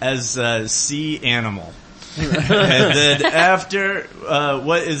as a sea animal. And then after,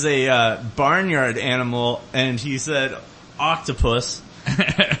 what is a barnyard animal, and he said octopus.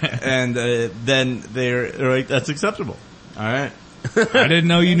 And then they're like, that's acceptable. Alright. I didn't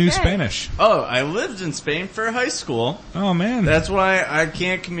know you knew Spanish. Oh, I lived in Spain for high school. Oh man. That's why I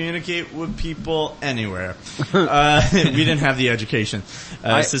can't communicate with people anywhere. We didn't have the education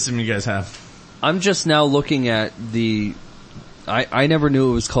system you guys have. I'm just now looking at the. I never knew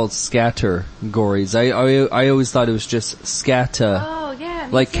it was called Scattergories. I always thought it was just scatter. Oh yeah.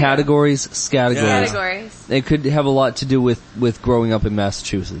 Like categories, Scattergories. Categories. It could have a lot to do with growing up in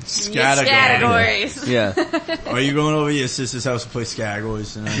Massachusetts. Scattergories. Yeah. Are you going over to your sister's house to play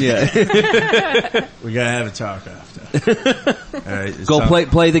Scattergories tonight? Yeah. We gotta have a talk after. Alright. Go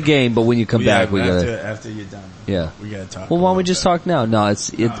play the game, but when you come back, we gotta. After you're done. Yeah. We gotta talk. Well, why don't we just talk now? No, I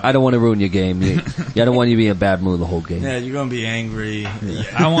don't want to ruin your game. I don't want you to be in a bad mood the whole game. Yeah, you're gonna be angry. Yeah.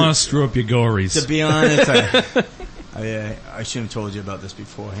 I don't want to screw up your gories. To be honest, I shouldn't have told you about this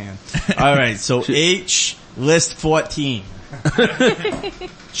beforehand. Alright, so H, list 14.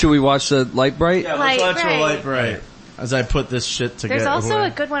 Should we watch the Light Bright? Yeah, let's watch the Light Bright. As I put this shit together. There's also a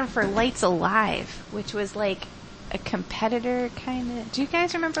good one for Lights Alive, which was like a competitor kind of. Do you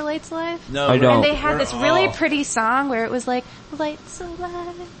guys remember Lights Alive? No, I don't. And they had this really pretty song where it was like, Lights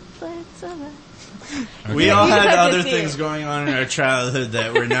Alive, Lights Alive. Okay. We all had other things going on in our childhood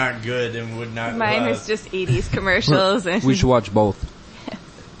that were not good and would not. Mine was just 80s commercials. And we should watch both.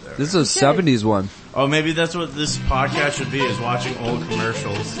 This is a 70s one. Oh, maybe that's what this podcast should be, is watching old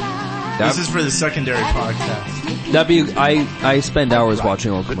commercials. This is for the secondary podcast. That'd be, I spend hours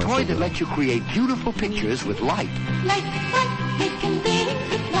watching old commercials. The toy that lets you create beautiful pictures with light.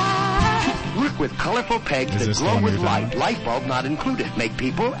 Work with colorful pegs that glow with light. Light bulb not included. Make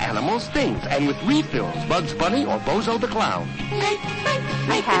people, animals, things. And with refills, Bugs Bunny or Bozo the Clown.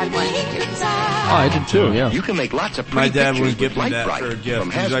 I had one. Oh, I did too, yeah. You can make lots of My pretty dad pictures would give with me that for a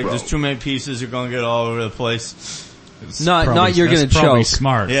gift. He's like, there's too many pieces, you're gonna get all over the place. Not you're gonna choke.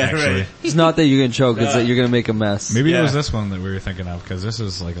 Smart, yeah, actually. Right. It's not that you're gonna choke, it's that you're gonna make a mess. Maybe it was this one that we were thinking of, because this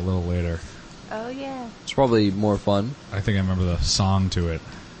is like a little later. Oh yeah. It's probably more fun. I think I remember the song to it.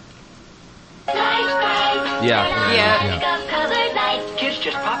 Yeah. Kids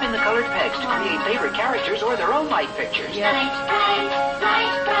just pop in the colored pegs to create favorite characters or their own light pictures.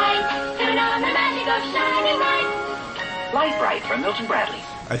 Light Bright from Milton Bradley.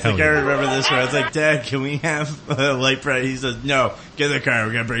 I think I remember this one. I was like, Dad, can we have a Light Bright? He says, no, get in the car.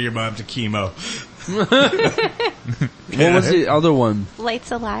 We're going to bring your mom to chemo. What was the other one? Lights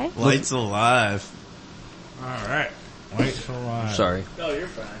Alive? Lights Alive. Alright. Lights Alive. Sorry. Oh, you're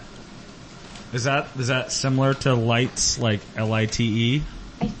fine. Is that similar to Lights, like Lite?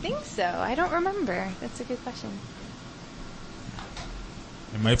 I think so. I don't remember. That's a good question.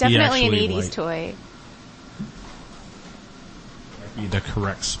 It might Definitely be an 80s like, toy. Might be the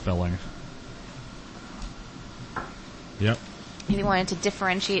correct spelling. Yep. Maybe wanted to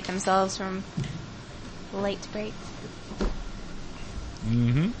differentiate themselves from Light Bright.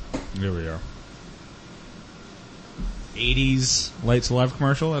 Mm-hmm. Here we are. 80s Lights Alive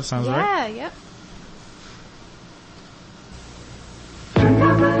commercial, that sounds right? Yeah, yep.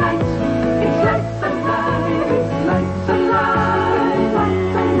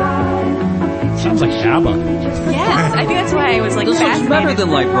 Sounds like ABBA. Yes, I think that's why I was like This looks fascinated. better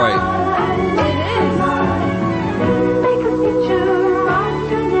than Light Bright.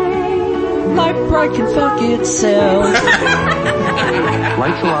 Light Bright can fuck itself.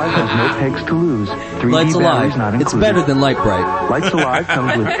 Lights Alive has no pegs to lose. 3D Lights batteries Alive. not included. It's better than Light Bright. Lights Alive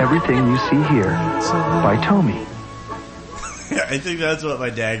comes with everything you see here. By Tomy. I think that's what my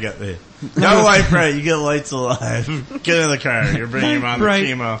dad got me. No Light Bright, you get Lights Alive. Get in the car. You're bringing your mom to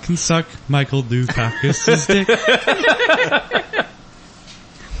chemo. Can suck Michael Dukakis' dick.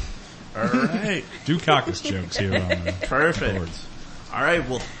 Alright. Dukakis jokes here on Perfect. Boards. All right,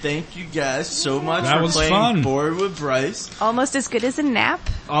 well, thank you guys so much That for was playing fun. Bored with Bryce. Almost as good as a nap.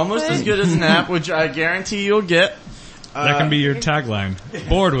 Almost as good as Nap, which I guarantee you'll get. That can be your tagline.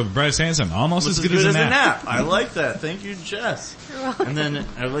 Bored with Bryce Hanson. Almost as good as a nap. I like that. Thank you, Jess. And then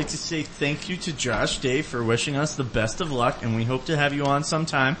I'd like to say thank you to Josh Day for wishing us the best of luck, and we hope to have you on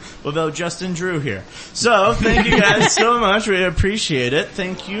sometime without Justin Drew here. So, thank you guys so much. We appreciate it.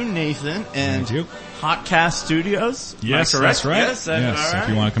 Thank you, Nathan. And Thank you. Hotcast Studios. Yes, Am I correct? that's right. Yes, Yes, all right. if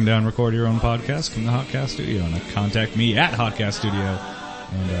you want to come down and record your own podcast, come to Hotcast Studio and contact me at Hotcast Studio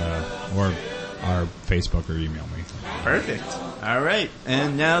and or our Facebook or email me. Perfect. All right.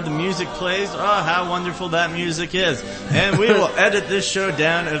 And now the music plays. Oh, how wonderful that music is. And we will edit this show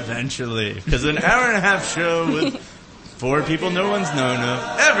down eventually. Because an hour and a half show with 4 people no one's known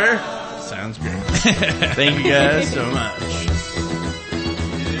of ever sounds great. Thank you guys so much.